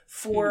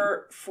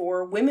 For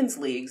women's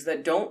leagues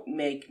that don't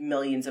make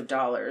millions of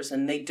dollars,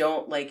 and they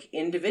don't, like,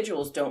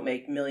 individuals don't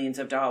make millions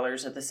of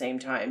dollars at the same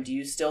time, do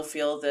you still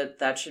feel that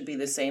that should be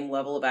the same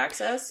level of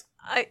access?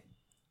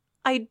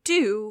 I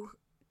do,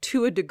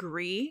 to a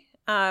degree.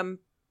 I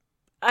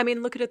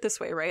mean, look at it this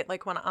way, right?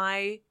 Like, when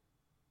I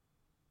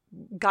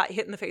got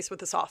hit in the face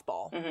with a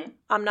softball, Mm-hmm.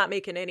 I'm not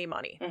making any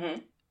money.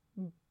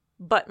 Mm-hmm.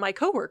 But my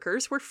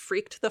coworkers were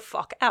freaked the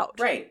fuck out.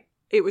 Right.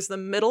 It was the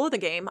middle of the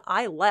game.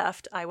 I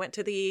left. I went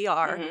to the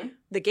ER. Mm-hmm.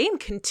 The game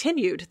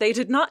continued. They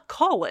did not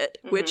call it,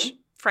 which,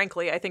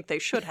 frankly, I think they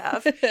should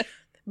have.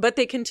 But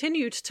they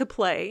continued to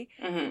play.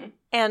 Mm-hmm.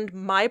 And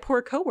my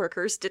poor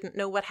coworkers didn't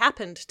know what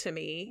happened to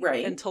me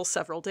Right. until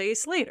several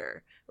days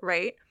later,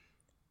 right?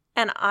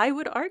 And I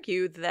would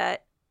argue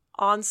that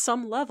on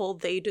some level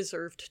they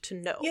deserved to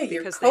know. Yeah,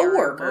 your because they are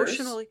coworkers.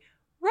 emotionally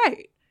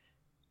right.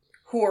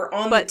 Who are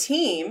on But- the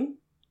team.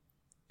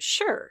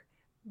 Sure.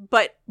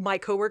 But my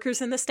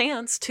coworkers in the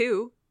stands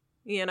too,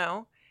 you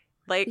know?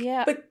 Like,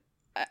 Yeah, But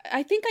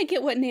I think I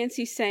get what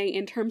Nancy's saying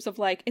in terms of,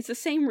 like, it's the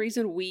same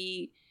reason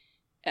we,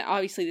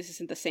 obviously this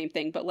isn't the same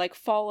thing, but, like,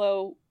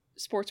 follow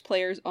sports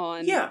players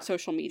on Yeah,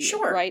 social media,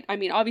 sure. right? I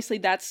mean, obviously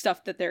that's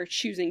stuff that they're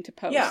choosing to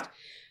post. Yeah.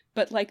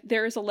 But, like,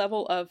 there is a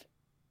level of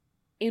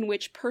in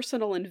which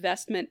personal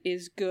investment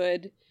is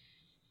good,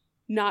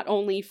 not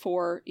only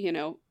for, you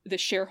know, the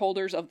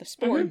shareholders of the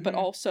sport, but Mhm.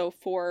 also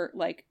for,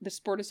 like, the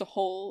sport as a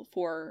whole,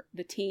 for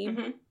the team,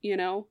 Mhm. you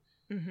know?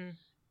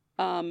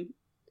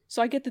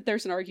 So I get that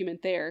there's an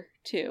argument there,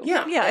 too.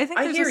 Yeah. yeah, I think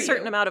there's hear a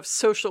certain you. amount of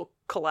social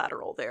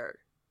collateral there.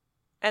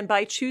 And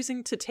by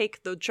choosing to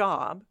take the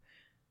job,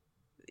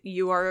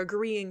 you are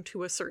agreeing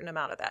to a certain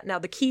amount of that. Now,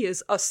 the key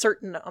is a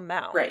certain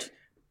amount, Right.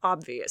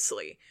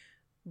 obviously.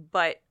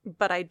 But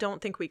I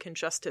don't think we can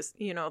just,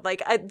 you know,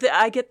 like,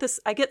 I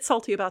get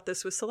salty about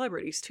this with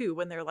celebrities too,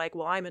 when they're like,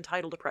 well, I'm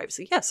entitled to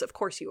privacy. Yes, of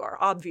course you are,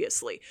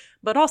 obviously.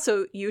 But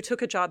also, you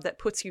took a job that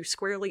puts you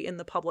squarely in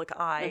the public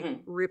eye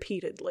Mhm.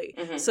 repeatedly.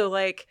 Mhm. So,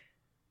 like,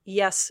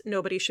 yes,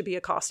 nobody should be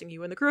accosting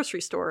you in the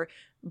grocery store,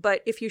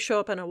 but if you show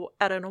up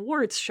at an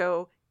awards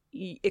show,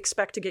 you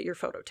expect to get your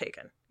photo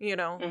taken, you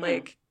know? Mhm.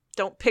 Like,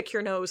 don't pick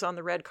your nose on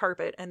the red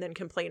carpet and then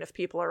complain if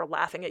people are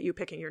laughing at you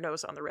picking your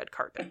nose on the red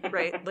carpet,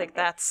 right? Like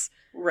that's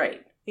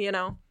right. You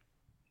know?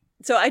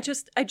 So I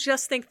just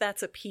think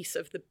that's a piece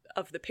of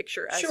the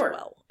picture as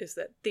well, is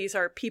that these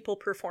are people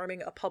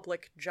performing a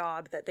public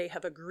job that they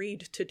have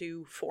agreed to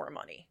do for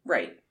money.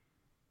 Right.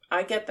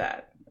 I get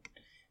that.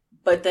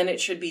 But then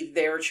it should be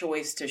their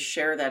choice to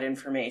share that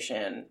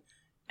information,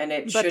 and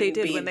it shouldn't they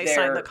did be when they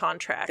signed the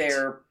contract.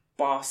 Their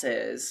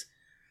bosses.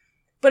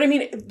 But I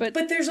mean, but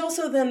there's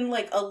also then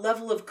like a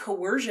level of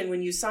coercion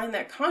when you sign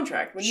that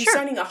contract. When you're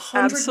signing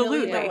 $100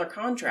 million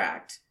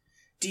contract,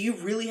 do you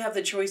really have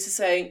the choice to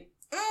say,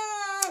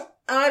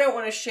 I don't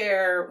want to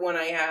share when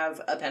I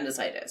have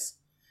appendicitis,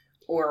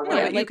 or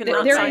when you can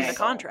not sign the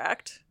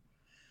contract.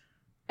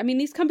 I mean,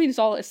 these companies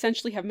all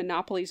essentially have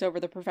monopolies over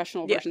the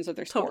professional versions of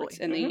their sports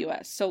in the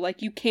U.S. So,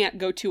 like, you can't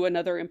go to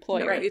another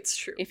employer. Right, it's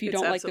true. If you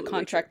don't like the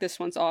contract this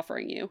one's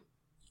offering you.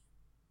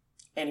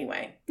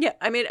 Anyway. Yeah,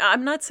 I mean,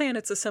 I'm not saying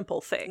it's a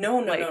simple thing.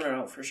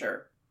 No, for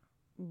sure.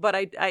 But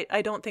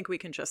I don't think we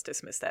can just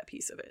dismiss that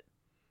piece of it.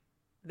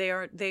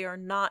 They are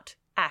not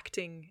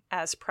acting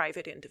as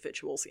private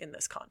individuals in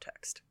this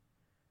context.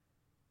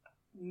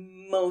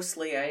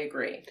 Mostly, I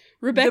agree.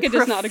 Rebecca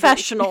does not agree. The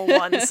professional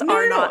ones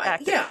are not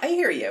acting. Yeah, I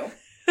hear you.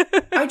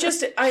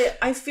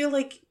 I feel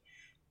like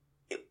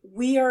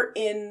we are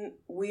in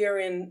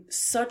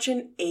such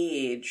an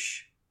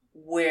age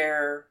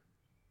where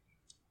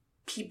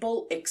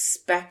people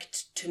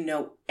expect to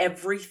know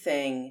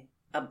everything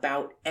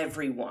about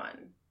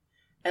everyone.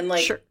 And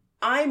like,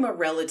 I'm a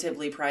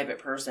relatively private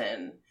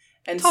person.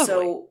 And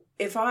so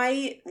if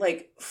I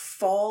like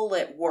fall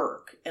at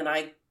work and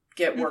I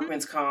get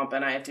workman's comp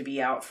and I have to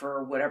be out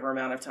for whatever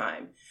amount of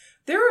time,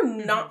 there are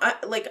not,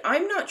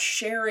 I'm not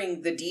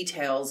sharing the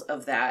details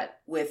of that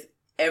with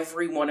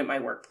everyone at my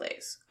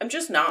workplace. I'm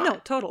just not. No,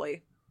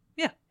 totally.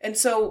 Yeah. And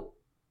so,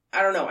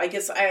 I don't know, I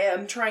guess I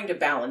am trying to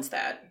balance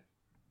that.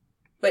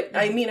 But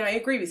I mean, I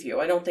agree with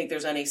you. I don't think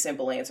there's any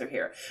simple answer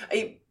here.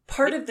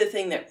 Part of the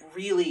thing that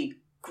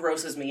really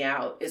grosses me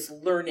out is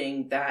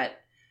learning that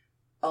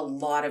a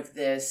lot of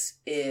this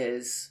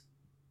is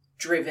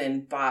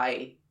driven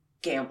by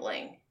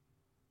gambling.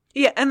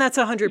 Yeah, and that's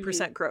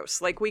 100%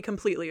 gross. Like, we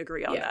completely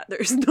agree on that.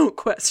 There's no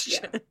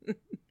question.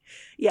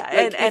 Yeah,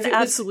 like, and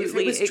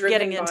absolutely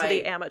getting into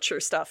the amateur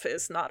stuff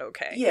is not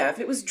okay. Yeah, if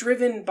it was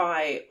driven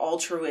by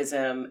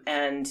altruism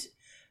and,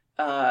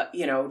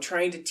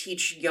 trying to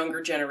teach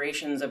younger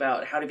generations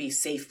about how to be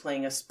safe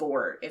playing a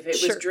sport, if it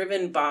was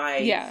driven by...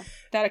 Yeah,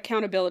 that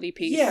accountability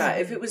piece. Yeah,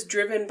 if it was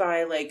driven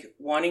by, like,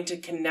 wanting to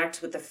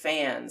connect with the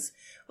fans,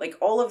 like,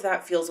 all of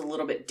that feels a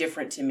little bit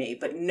different to me.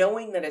 But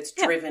knowing that it's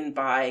driven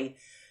by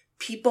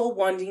people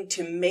wanting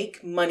to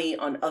make money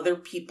on other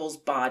people's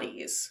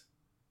bodies.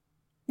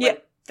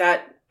 Like,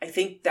 that, I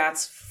think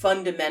that's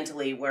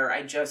fundamentally where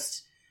I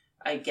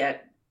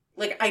get,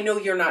 like, I know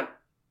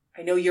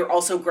you're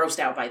also grossed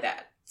out by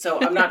that.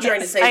 So I'm not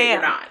trying to say that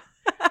you're not.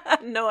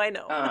 No, I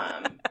know.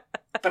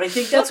 But I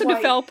think that's Welcome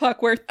to Foul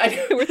Puck, where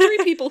three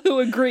people who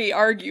agree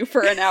argue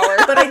for an hour.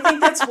 But I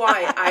think that's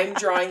why I'm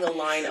drawing the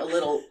line a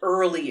little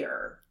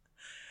earlier.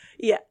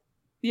 Yeah.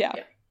 Yeah.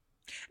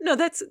 No,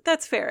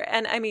 that's fair.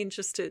 And I mean,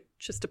 just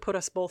to put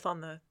us both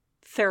on the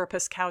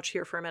therapist couch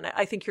here for a minute,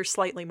 I think you're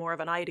slightly more of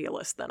an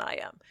idealist than I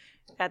am.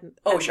 And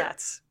sure.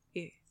 That's,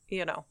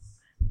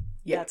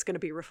 that's going to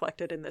be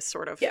reflected in this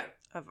sort of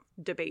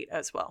debate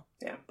as well.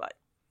 Yeah. But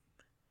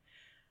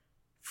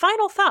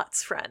final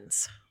thoughts,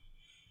 friends.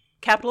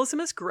 Capitalism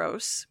is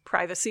gross.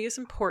 Privacy is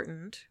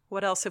important.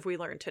 What else have we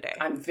learned today?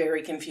 I'm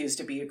very confused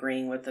to be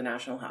agreeing with the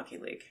National Hockey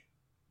League.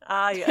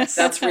 Ah, yes.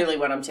 That's really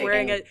what I'm taking.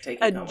 Wearing a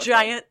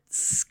giant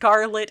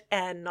scarlet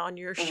N on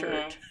your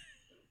shirt.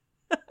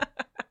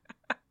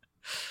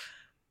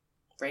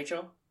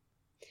 Rachel?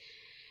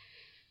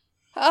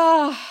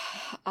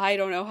 I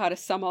don't know how to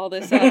sum all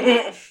this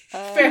up.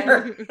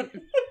 Fair.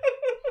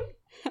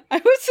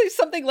 I would say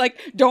something like,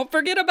 don't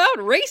forget about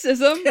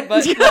racism, but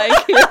like...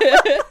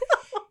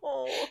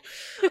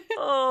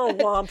 Oh,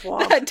 womp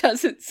womp. That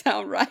doesn't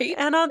sound right.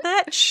 And on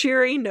that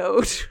cheery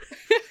note,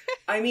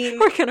 I mean,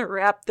 we're going to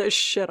wrap this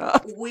shit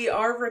up. We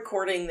are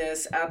recording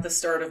this at the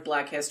start of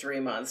Black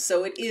History Month,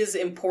 so it is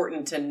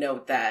important to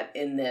note that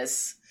in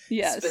this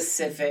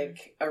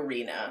specific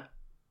arena.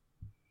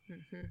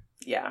 Mm-hmm.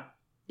 Yeah.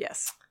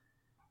 Yes.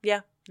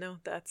 Yeah. No,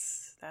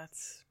 that's,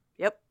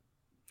 yep.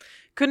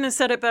 Couldn't have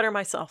said it better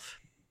myself.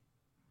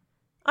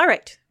 All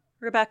right,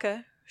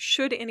 Rebecca.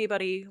 Should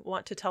anybody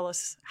want to tell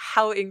us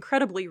how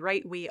incredibly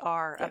right we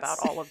are about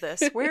all of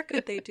this, where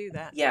could they do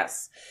that?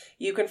 Yes.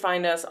 You can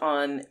find us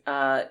on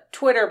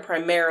Twitter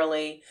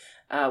primarily,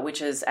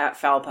 which is at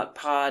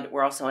FoulPuckPod.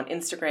 We're also on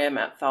Instagram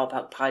at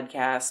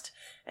FoulPuckPodcast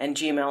and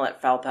Gmail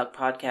at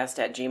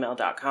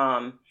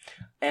FoulPuckPodcast@gmail.com.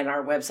 And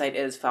our website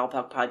is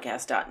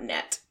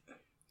FoulPuckPodcast.net.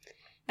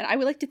 And I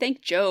would like to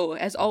thank Joe,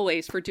 as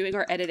always, for doing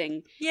our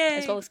editing. Yay!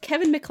 As well as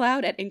Kevin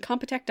McLeod at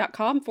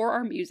Incompetech.com for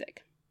our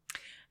music.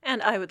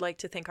 And I would like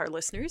to thank our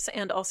listeners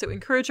and also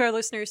encourage our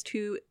listeners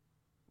to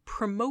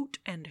promote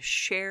and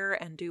share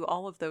and do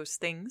all of those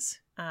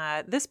things.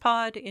 This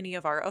pod, any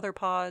of our other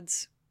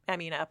pods,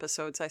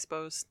 episodes, I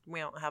suppose. We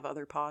don't have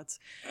other pods.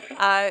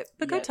 But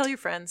go Yet. tell your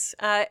friends.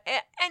 And,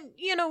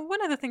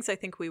 one of the things I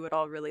think we would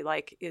all really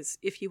like is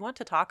if you want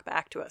to talk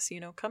back to us,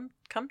 come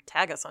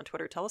tag us on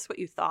Twitter. Tell us what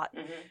you thought.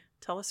 Mm-hmm.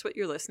 Tell us what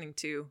you're listening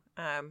to.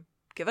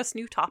 Give us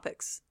new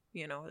topics.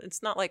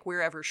 It's not like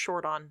we're ever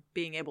short on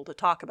being able to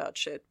talk about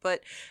shit,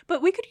 but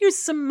we could use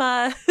some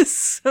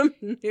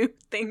new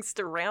things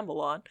to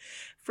ramble on,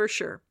 for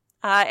sure.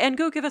 And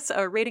go give us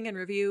a rating and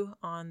review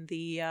on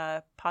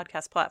the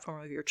podcast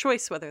platform of your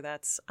choice, whether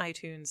that's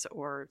iTunes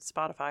or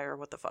Spotify or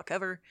what the fuck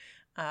ever.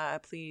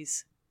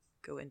 Please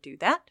go and do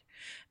that.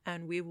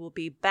 And we will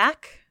be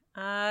back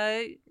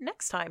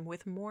next time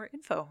with more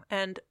info.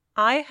 And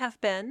I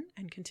have been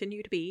and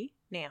continue to be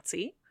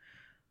Nancy.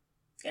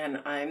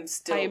 And I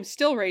am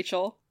still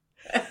Rachel.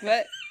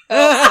 But,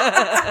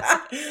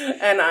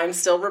 and I'm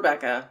still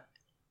Rebecca.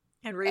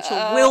 And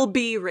Rachel will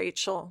be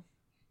Rachel.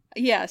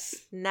 Yes.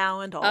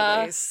 Now and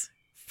always.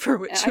 For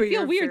which we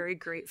are very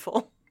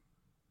grateful.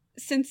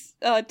 Since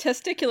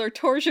testicular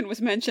torsion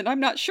was mentioned, I'm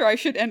not sure I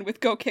should end with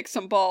go kick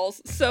some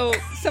balls. So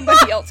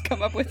somebody else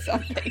come up with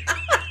something.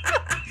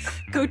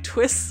 Go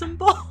twist some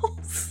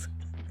balls.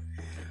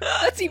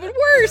 That's even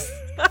worse.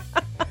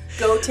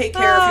 Go take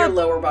care of your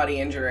lower body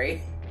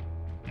injury.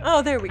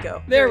 Oh, there we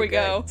go. There we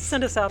go.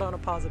 Send us out on a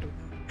positive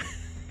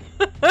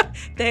note.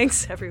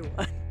 Thanks,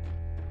 everyone.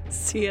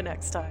 See you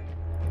next time.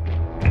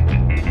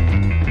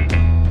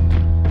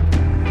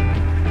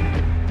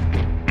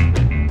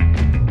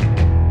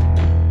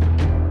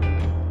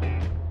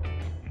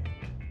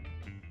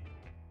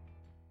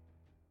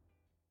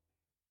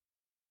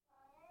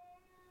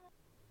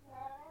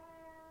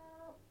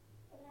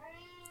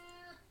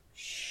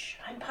 Shh,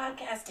 I'm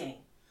podcasting.